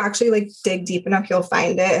if you actually like dig deep enough, you'll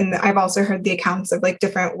find it. And I've also heard the accounts of like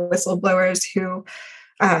different whistleblowers who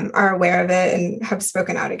are aware of it and have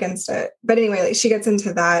spoken out against it. But anyway, like she gets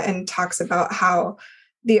into that and talks about how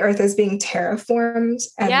the earth is being terraformed.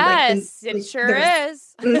 And yes, it sure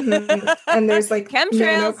is. And there's like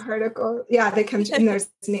chemtrails. Nanoparticles. Yeah, the chemtrails. And there's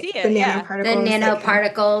the nanoparticles. The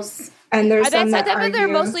nanoparticles. And there's some that argue, they're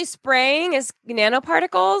mostly spraying is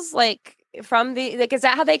nanoparticles, like from the like. Is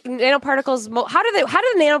that how they nanoparticles? How do the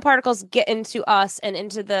nanoparticles get into us and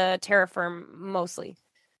into the terraform mostly?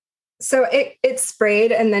 So it's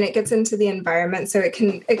sprayed and then it gets into the environment. So it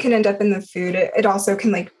can end up in the food. It also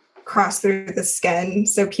can like cross through the skin.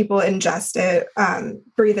 So people ingest it,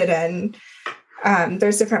 breathe it in.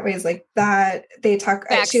 There's different ways like that.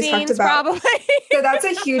 She's talked about, probably. So that's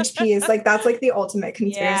a huge piece. Like that's like the ultimate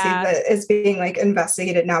conspiracy that is being like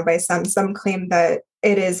investigated now by some. Some claim that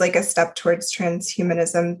it is like a step towards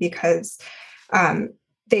transhumanism because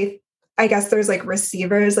I guess there's like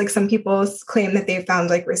receivers. Like some people claim that they found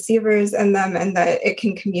like receivers in them and that it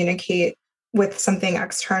can communicate with something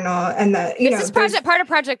external, and that this is part of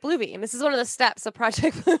Project Bluebeam. This is one of the steps of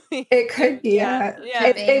Project Bluebeam. It could be,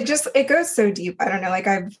 it goes so deep. I don't know. Like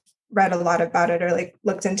I've read a lot about it or like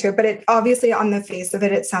looked into it, but it obviously on the face of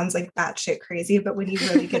it, it sounds like batshit crazy. But when you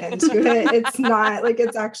really get into it, it's not like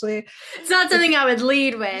it's not something I would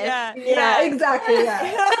lead with. Yeah, exactly.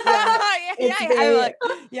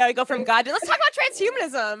 We go from God to let's talk about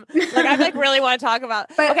transhumanism. Like I like really want to talk about.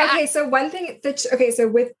 But so one thing so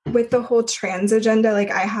with the whole trans agenda,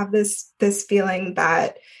 like I have this feeling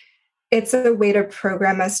that it's a way to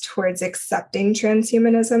program us towards accepting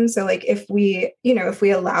transhumanism. So like if we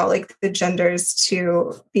allow like the genders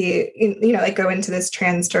to be, like go into this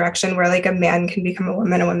trans direction where like a man can become a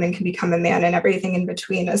woman can become a man and everything in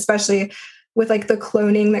between, especially with like the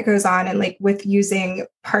cloning that goes on and like with using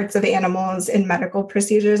parts of animals in medical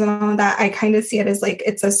procedures and all of that, I kind of see it as like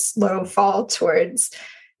it's a slow fall towards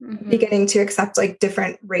beginning to accept like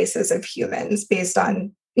different races of humans based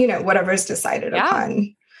on, whatever's decided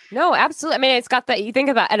upon. No, absolutely. I mean, it's got that, you think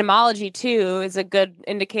about etymology too, is a good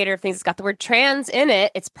indicator of things. It's got the word trans in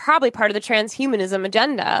it. It's probably part of the transhumanism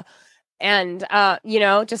agenda. And,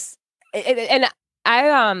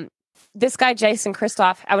 this guy, Jason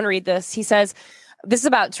Christoff, I want to read this. He says, this is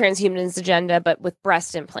about transhumanism agenda, but with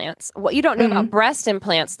breast implants. What you don't know about breast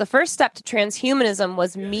implants, the first step to transhumanism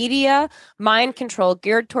was media mind control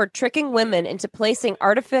geared toward tricking women into placing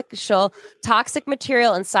artificial toxic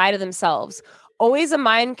material inside of themselves. Always a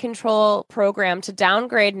mind control program to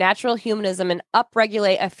downgrade natural humanism and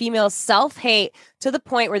upregulate a female's self-hate to the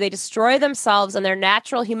point where they destroy themselves and their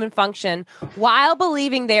natural human function while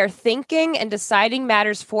believing they are thinking and deciding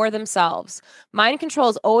matters for themselves. Mind control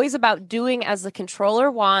is always about doing as the controller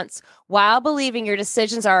wants while believing your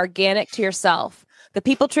decisions are organic to yourself. The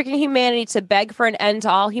people tricking humanity to beg for an end to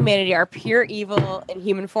all humanity are pure evil in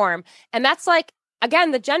human form. And that's like, again,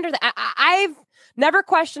 the gender that I've never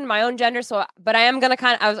questioned my own gender, but I am going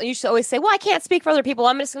to I used to always say, well, I can't speak for other people.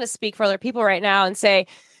 I'm just going to speak for other people right now and say,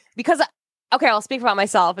 I'll speak about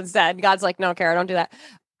myself instead. God's like, no, Kara, don't do that.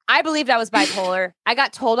 I believed I was bipolar. I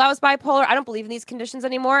got told I was bipolar. I don't believe in these conditions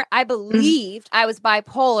anymore. I believed I was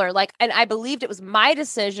bipolar. And I believed it was my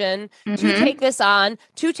decision to take this on,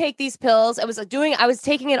 to take these pills. I was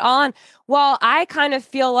taking it on. Well, I kind of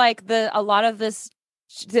feel like a lot of this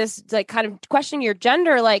like kind of questioning your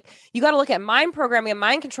gender, like you got to look at mind programming and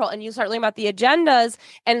mind control, and you start learning about the agendas.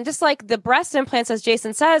 And just like the breast implants, as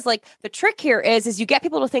Jason says, like the trick here is you get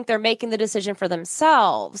people to think they're making the decision for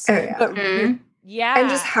themselves. And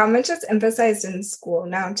just how much it's emphasized in school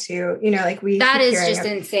now too, like that is just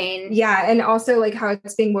insane. And also like how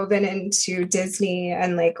it's being woven into Disney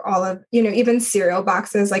and like all of, even cereal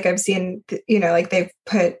boxes. Like I've seen, like they've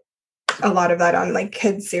put a lot of that on like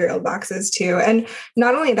kids cereal boxes too. And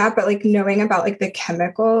not only that, but like knowing about like the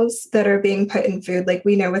chemicals that are being put in food, like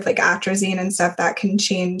we know with like atrazine and stuff that can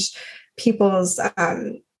change people's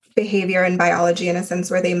behavior and biology in a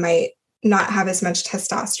sense where they might not have as much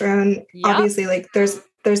testosterone. Obviously, like there's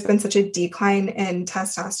been such a decline in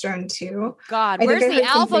testosterone too. God, where's the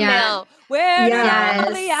alpha male? Where do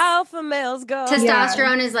all the alpha males go?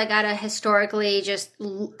 Testosterone is like at a historically just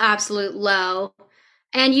absolute low.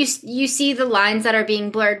 And you see the lines that are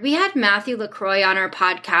being blurred. We had Matthew LaCroix on our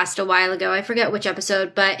podcast a while ago. I forget which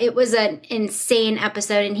episode, but it was an insane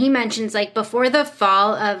episode. And he mentions like before the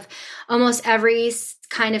fall of almost every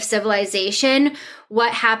kind of civilization,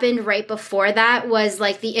 what happened right before that was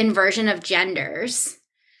like the inversion of genders.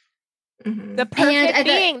 Mm-hmm. The perfect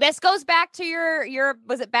being. This goes back to your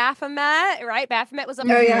was it Baphomet, right? Baphomet was a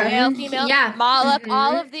male, female, Moloch,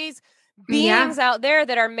 all of these beings out there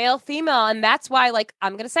that are male, female. And that's why, like,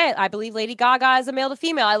 I'm going to say it. I believe Lady Gaga is a male to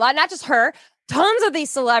female. I love not just her, tons of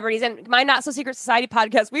these celebrities. And my Not So Secret Society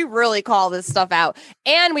podcast, we really call this stuff out.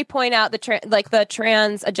 And we point out the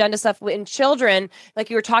trans agenda stuff in children,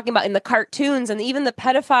 like you were talking about in the cartoons, and even the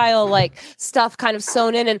pedophile like stuff kind of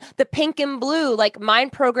sewn in, and the pink and blue, like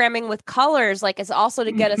mind programming with colors, like is also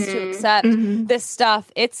to get us to accept this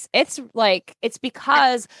stuff. It's like, it's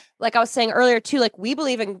because, like I was saying earlier too, like we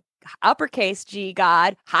believe in uppercase G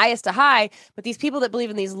God, highest to high, but these people that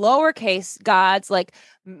believe in these lowercase gods like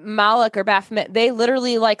Moloch or Baphomet, they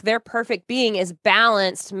literally like their perfect being is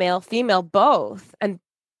balanced male, female, both, and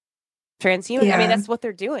transhuman. I mean, that's what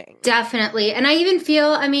they're doing. Definitely. And I even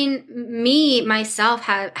feel, I mean, me, myself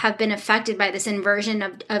have been affected by this inversion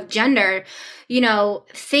of gender, you know,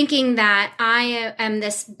 thinking that I am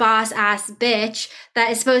this boss ass bitch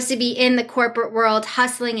that is supposed to be in the corporate world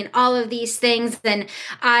hustling and all of these things. And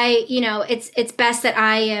I, you know, it's best that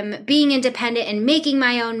I am being independent and making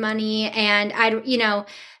my own money. And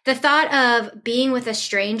the thought of being with a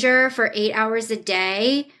stranger for 8 hours a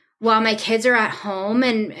day while my kids are at home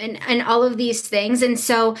and all of these things. And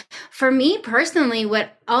so for me personally,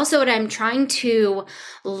 what I'm trying to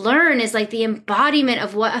learn is like the embodiment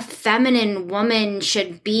of what a feminine woman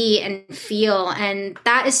should be and feel. And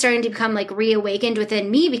that is starting to become like reawakened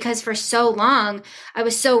within me, because for so long I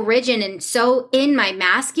was so rigid and so in my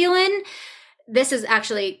masculine. This is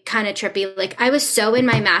actually kind of trippy. Like I was so in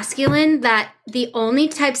my masculine that the only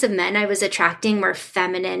types of men I was attracting were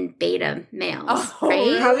feminine beta males,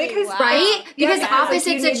 right? Probably right? Because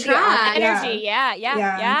opposites attract. Energy,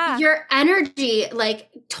 yeah. Your energy like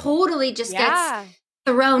totally just gets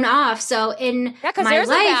thrown off. So in because my there's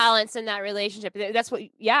life, a balance in that relationship. That's what,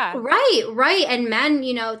 right. And men,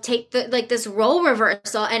 you know, take this role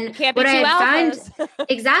reversal, and can't be what I had found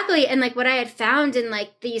exactly, and like what I had found in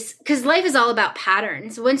like these, because life is all about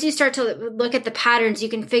patterns. Once you start to look at the patterns, you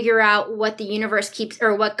can figure out what the universe keeps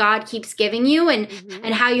or what God keeps giving you, and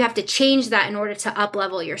how you have to change that in order to up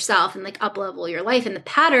level yourself and like up level your life. And the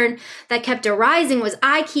pattern that kept arising was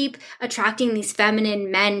I keep attracting these feminine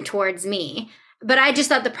men towards me. But I just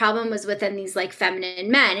thought the problem was within these like feminine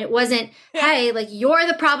men. It wasn't, hey, like you're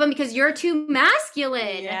the problem because you're too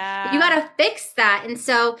masculine. Yeah. You got to fix that. And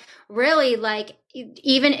so really like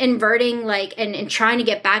even inverting like and trying to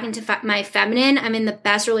get back into my feminine, I'm in the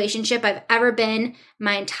best relationship I've ever been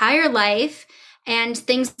my entire life. And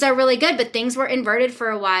things are really good, but things were inverted for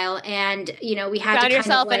a while. And, you know, we had to found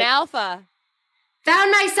yourself kind of, an alpha.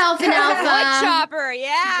 Found myself an alpha. Wood chopper,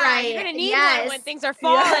 Right. You're going to need one when things are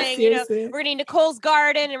falling. We're going to need Nicole's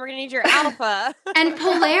garden, and we're going to need your alpha. And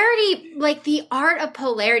polarity, like the art of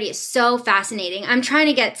polarity is so fascinating. I'm trying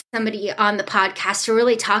to get somebody on the podcast to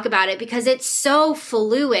really talk about it because it's so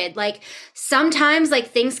fluid. Like sometimes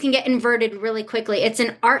like things can get inverted really quickly. It's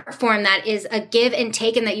an art form that is a give and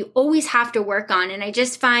take and that you always have to work on. And I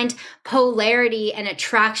just find polarity and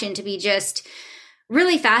attraction to be just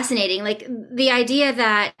really fascinating. Like the idea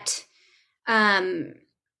that,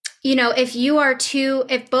 you know,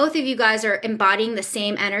 if both of you guys are embodying the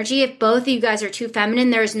same energy, if both of you guys are too feminine,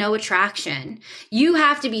 there's no attraction. You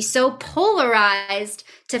have to be so polarized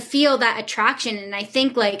to feel that attraction. And I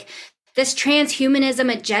think like this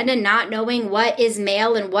transhumanism agenda, not knowing what is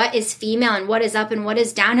male and what is female and what is up and what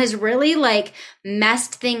is down, has really like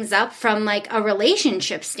messed things up from like a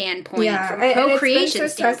relationship standpoint, from a co-creation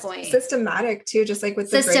standpoint. Systematic too, just like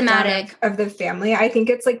with the breakdown of the family. I think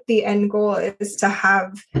it's like the end goal is to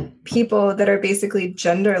have people that are basically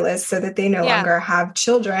genderless so that they no longer have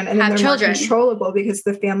children, and then they're more controllable because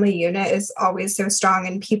the family unit is always so strong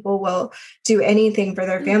and people will do anything for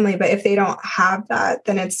their family. But if they don't have that,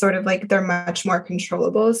 then it's sort of like they're much more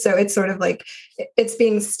controllable. So it's sort of like it's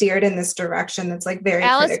being steered in this direction that's like very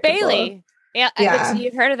Alice Bailey. Yeah.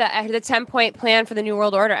 You've heard of that. I heard the 10-point plan for the New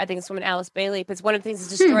World Order. I think it's woman Alice Bailey. But it's one of the things is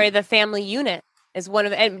destroy the family unit is one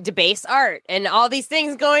of and debase art and all these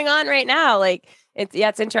things going on right now. Like it's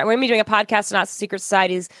interesting. We're gonna be doing a podcast on Not So Secret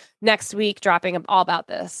Societies next week, dropping all about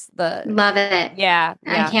this. Love it. Yeah.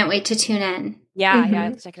 I can't wait to tune in. Yeah, I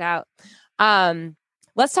have to check it out.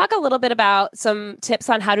 Let's talk a little bit about some tips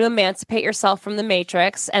on how to emancipate yourself from the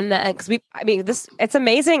matrix. And then, because it's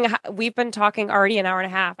amazing. We've been talking already an hour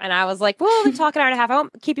and a half, and I was like, we'll only talk an hour and a half. I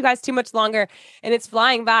won't keep you guys too much longer. And it's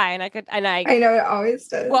flying by. And I know it always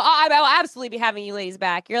does. Well, I will absolutely be having you ladies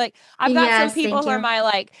back. You're like, I've got some people who are my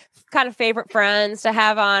like kind of favorite friends to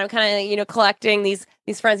have on. I'm kind of, collecting these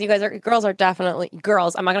friends. You guys girls are definitely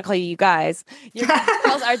girls. I'm not going to call you guys. Your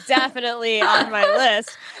girls are definitely on my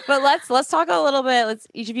list. But let's talk a little bit. Let's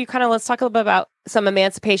talk a little bit about some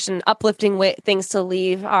emancipation, uplifting things to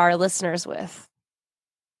leave our listeners with.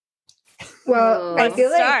 Well, I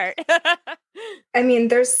feel like,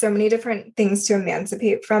 there's so many different things to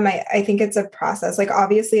emancipate from. I think it's a process. Like,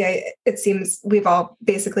 obviously, it seems we've all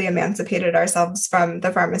basically emancipated ourselves from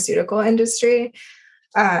the pharmaceutical industry.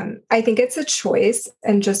 I think it's a choice,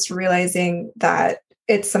 and just realizing that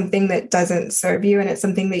it's something that doesn't serve you, and it's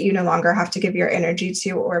something that you no longer have to give your energy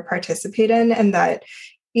to or participate in, and that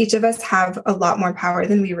each of us have a lot more power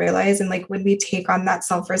than we realize. And like, when we take on that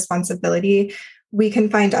self-responsibility, we can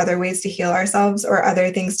find other ways to heal ourselves or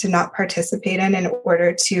other things to not participate in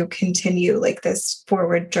order to continue like this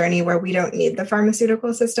forward journey where we don't need the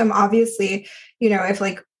pharmaceutical system. Obviously, if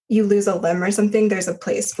like you lose a limb or something, there's a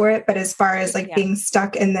place for it. But as far as like being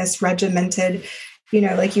stuck in this regimented,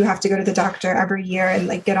 like you have to go to the doctor every year and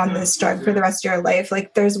like get on this drug for the rest of your life,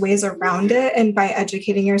 like there's ways around it. And by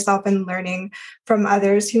educating yourself and learning from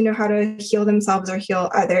others who know how to heal themselves or heal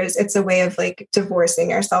others, it's a way of like divorcing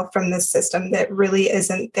yourself from this system that really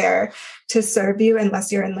isn't there to serve you unless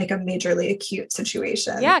you're in like a majorly acute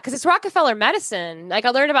situation. Yeah, because it's Rockefeller medicine. Like, I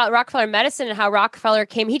learned about Rockefeller medicine and how Rockefeller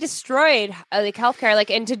he destroyed like healthcare, like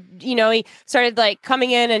he started like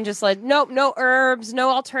coming in and just like, nope, no herbs, no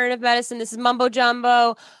alternative medicine. This is mumbo jumbo.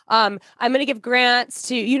 I'm going to give grants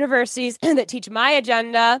to universities that teach my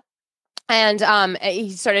agenda. And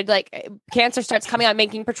he started like cancer starts coming out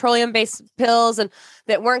making petroleum-based pills and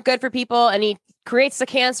that weren't good for people. And he creates the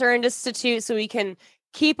Cancer Institute so he can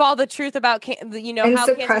keep all the truth about, and how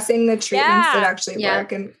suppressing the treatments that actually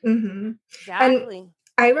work. And exactly. And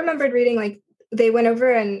I remembered reading like they went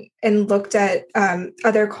over and looked at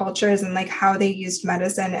other cultures and like how they used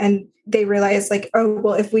medicine, and they realized like, oh,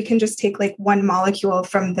 well, if we can just take like one molecule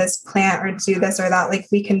from this plant or do this or that, like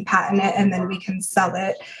we can patent it and then we can sell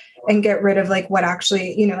it and get rid of like what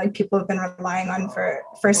actually, like people have been relying on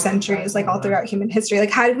for centuries, like all throughout human history.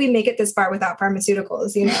 Like, how did we make it this far without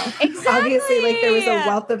pharmaceuticals? Exactly. Obviously, like there was a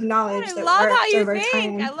wealth of knowledge that worked over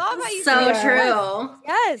time. I love how you so think. true.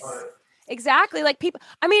 Yes. Exactly. Like people,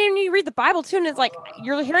 and you read the Bible too, and it's like,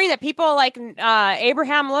 you're hearing that people like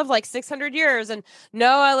Abraham lived like 600 years and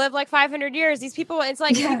Noah lived like 500 years. These people, it's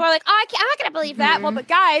like, people are like, oh, I'm not going to believe that. Well, but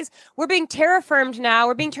guys, we're being terraformed now.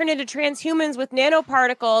 We're being turned into transhumans with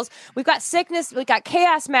nanoparticles. We've got sickness. We've got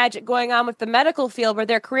chaos magic going on with the medical field where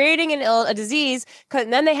they're creating a disease,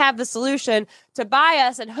 and then they have the solution to buy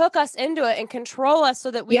us and hook us into it and control us so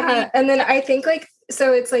that we and then I think like,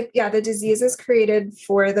 so it's like, the disease is created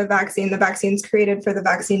for the vaccine. The vaccine's created for the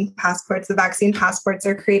vaccine passports. The vaccine passports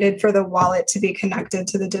are created for the wallet to be connected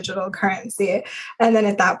to the digital currency. And then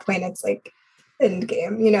at that point, it's like end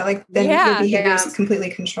game, like then your behavior is completely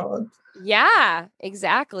controlled. Yeah,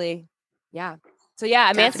 exactly. Yeah. So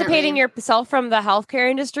emancipating yourself from the healthcare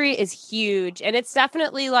industry is huge. And it's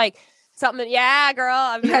definitely like something,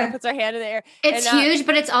 girl, puts her hand in the air. It's huge,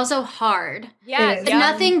 but it's also hard. Yeah.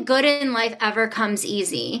 Nothing good in life ever comes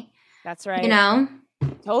easy. That's right.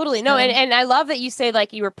 Totally. No, and I love that you say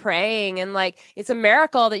like you were praying and like it's a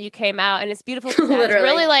miracle that you came out, and it's beautiful. Literally. It's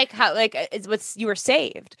really like how it's what you were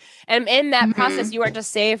saved. And in that process, you weren't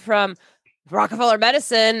just saved from Rockefeller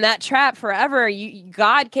medicine, that trap forever.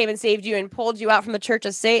 God came and saved you and pulled you out from the Church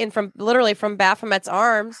of Satan, from Baphomet's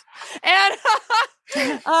arms. And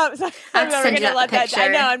so I'm never going to let that. I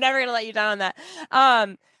know I'm never going to let you down on that.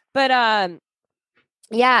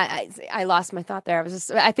 I lost my thought there.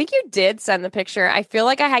 I think you did send the picture. I feel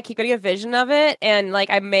like I keep getting a vision of it, and like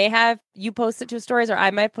I may have you posted to stories, or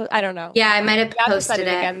I might I don't know. Yeah, I might have posted it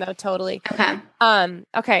again though. Totally. Okay.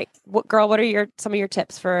 Okay. Girl, what are some of your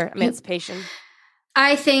tips for emancipation?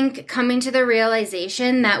 I think coming to the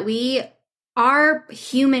realization that our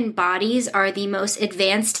human bodies are the most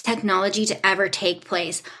advanced technology to ever take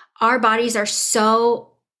place. Our bodies are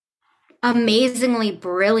so amazingly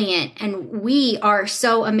brilliant, and we are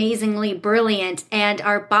so amazingly brilliant, and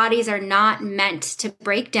our bodies are not meant to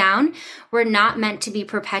break down. We're not meant to be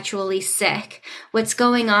perpetually sick. What's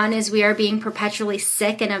going on is we are being perpetually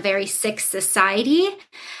sick in a very sick society.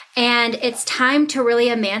 And it's time to really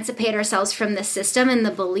emancipate ourselves from the system and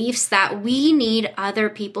the beliefs that we need other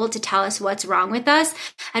people to tell us what's wrong with us.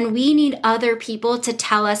 And we need other people to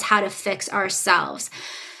tell us how to fix ourselves.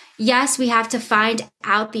 Yes, we have to find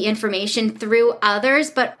out the information through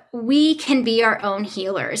others, but we can be our own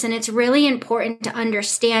healers. And it's really important to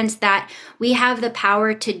understand that we have the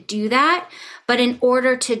power to do that. But in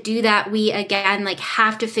order to do that, we again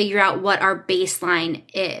have to figure out what our baseline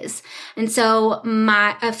is. And so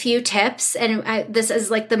a few tips, and this is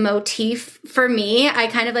the motif for me. I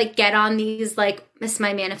kind of get on these it's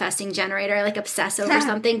my manifesting generator, obsess over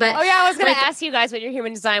something. But oh yeah, I was going to ask you guys what your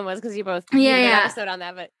human design was because you both did an episode on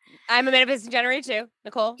that. But I'm a manifesting generator too,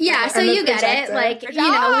 Nicole. Yeah, so you get it.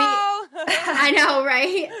 I know,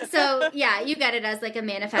 right? So yeah, you get it as a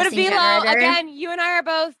manifesting generator. Again, you and I are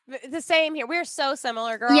both the same here. We're so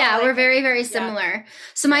similar, girl. Yeah, we're very, very similar. Yeah.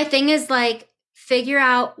 So my thing is figure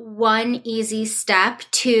out one easy step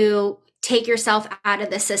to take yourself out of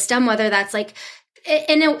the system, whether that's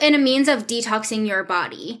in a means of detoxing your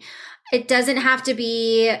body. It doesn't have to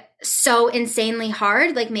be so insanely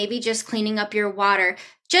hard, maybe just cleaning up your water,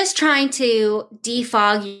 just trying to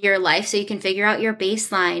defog your life so you can figure out your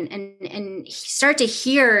baseline and start to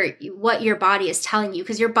hear what your body is telling you,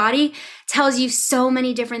 because your body tells you so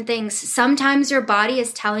many different things. Sometimes your body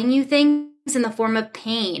is telling you things in the form of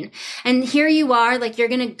pain. And here you are, you're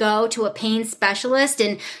going to go to a pain specialist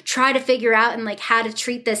and try to figure out how to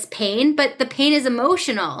treat this pain, but the pain is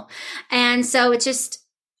emotional. And so it's just,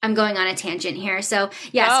 I'm going on a tangent here. So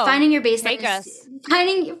yes, finding your baseline.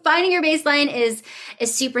 Finding your baseline is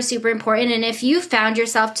super, super important. And if you found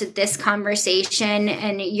yourself to this conversation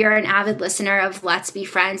and you're an avid listener of Let's Be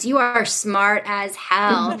Friends, you are smart as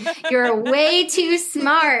hell. You're way too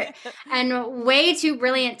smart and way too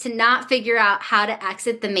brilliant to not figure out how to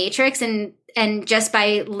exit the matrix. And just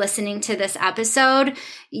by listening to this episode,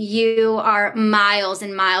 you are miles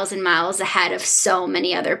and miles and miles ahead of so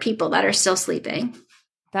many other people that are still sleeping.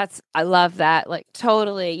 I love that.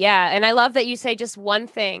 Totally. Yeah. And I love that you say just one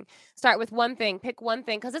thing. Start with one thing, pick one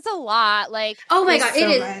thing. Cause it's a lot. Oh my God,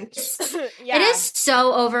 it is. Yeah. It is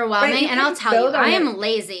so overwhelming. And I'll tell you, I am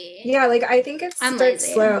lazy. Yeah. I think it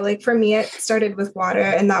starts slow. For me, it started with water,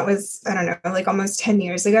 and that was, I don't know, almost 10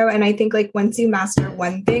 years ago. And I think once you master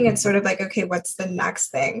one thing, it's sort of okay, what's the next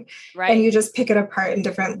thing? Right. And you just pick it apart in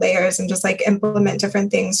different layers and just implement different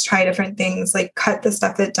things, try different things, cut the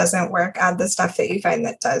stuff that doesn't work, add the stuff that you find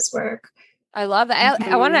that does work. I love that.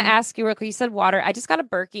 I want to ask you real quick. You said water. I just got a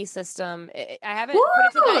Berkey system. I haven't put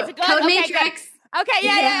it together. Is it good? Code Matrix. Good. Okay,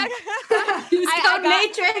 yeah. Code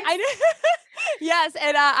Matrix. Yes,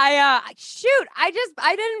 and I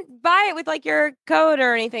didn't buy it with your code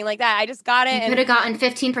or anything like that. I just got it. You could have gotten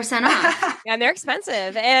 15% off. And they're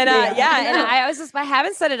expensive. And and I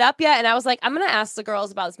haven't set it up yet. And I was I'm gonna ask the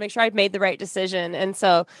girls about this, make sure I've made the right decision. And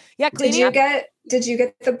so Did you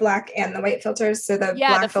get the black and the white filters? So the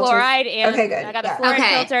black the fluoride filters? and okay, good. I got the fluoride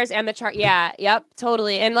filters and the chart. Yeah, yep,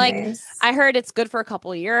 totally. And nice. I heard it's good for a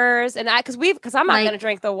couple of years, and because I'm not gonna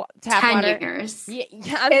drink the tap 10 water. years.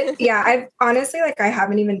 Yeah, I've honestly I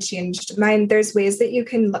haven't even changed mine. There's ways that you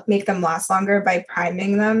can make them last longer by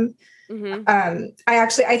priming them. Mm-hmm.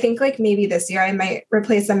 I think maybe this year I might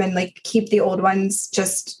replace them and keep the old ones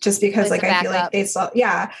just because I feel they still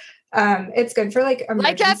it's good for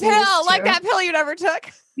that pill you never took.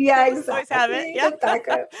 Yeah, exactly. Always have it. Yeah,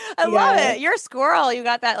 I love it. You're a squirrel. You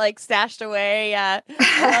got that stashed away. Yeah,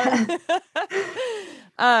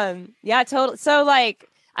 yeah, totally. So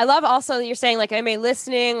I love also that you're saying anybody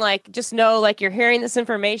listening, just know you're hearing this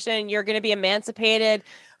information. You're going to be emancipated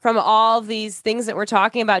from all these things that we're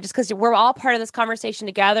talking about, just because we're all part of this conversation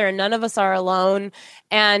together and none of us are alone.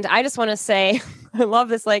 And I just want to say, I love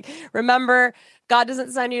this. Remember, God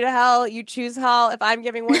doesn't send you to hell. You choose hell. If I'm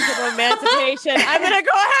giving one tip of emancipation, I'm going to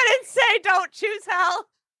go ahead and say, don't choose hell.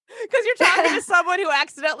 Because you're talking to someone who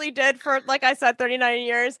accidentally did for, I said, 39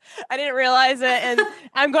 years. I didn't realize it. And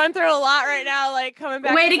I'm going through a lot right now, coming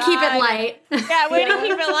back. Way to keep it light. Yeah, way to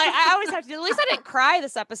keep it light. I always have to. At least I didn't cry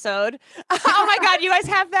this episode. Oh my God, you guys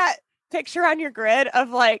have that picture on your grid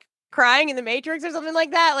of crying in the Matrix or something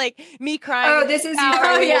like that, me crying. Oh, this is you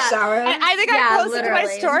crying in the shower. And I think I posted to my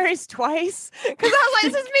stories twice because I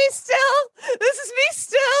was this is me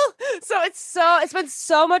still. So it's been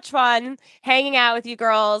so much fun hanging out with you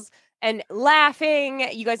girls and laughing.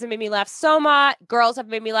 You guys have made me laugh so much. Girls have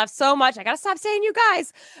made me laugh so much. I got to stop saying you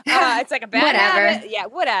guys. It's like a bad habit. Yeah,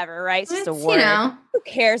 whatever, right? It's just a word. Who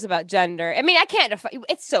cares about gender? I mean, I can't define.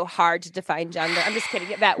 It's so hard to define gender. I'm just kidding.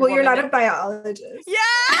 Well, you're not a biologist. Yeah.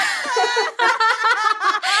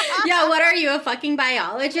 Yeah, what are you, a fucking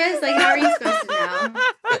biologist? Like, how are you supposed to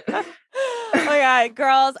know? Oh my God,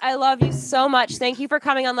 girls, I love you so much. Thank you for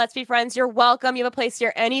coming on Let's Be Friends. You're welcome. You have a place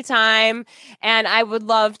here anytime. And I would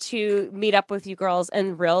love to meet up with you girls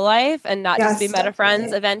in real life and not just be meta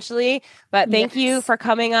friends eventually. But thank you for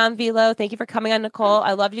coming on, Velo. Thank you for coming on, Nicole.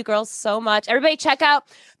 I love you girls so much. Everybody check out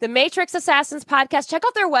the Matrix Assassins podcast. Check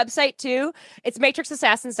out their website too. It's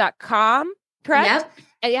matrixassassins.com, correct? Yep.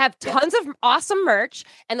 And you have tons of awesome merch.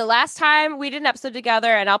 And the last time we did an episode together,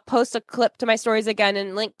 and I'll post a clip to my stories again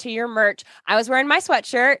and link to your merch, I was wearing my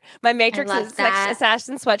sweatshirt, my Matrix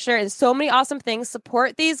Assassin sweatshirt, and so many awesome things.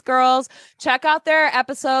 Support these girls. Check out their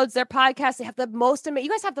episodes, their podcasts. They have the most amazing,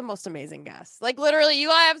 you guys have the most amazing guests. Like literally,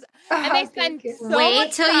 you have, and they spend so much time.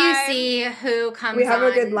 Wait till you see who comes we have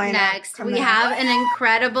on a good lineup next. We have an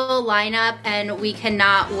incredible lineup, and we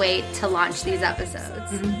cannot wait to launch these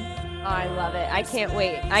episodes. Mm-hmm. Oh, I love it. I can't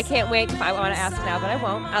wait. I want to ask now, but I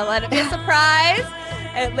won't. I'll let it be a surprise.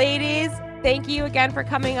 And ladies, thank you again for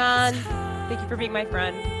coming on. Thank you for being my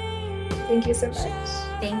friend. Thank you so much.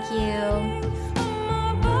 Thank you.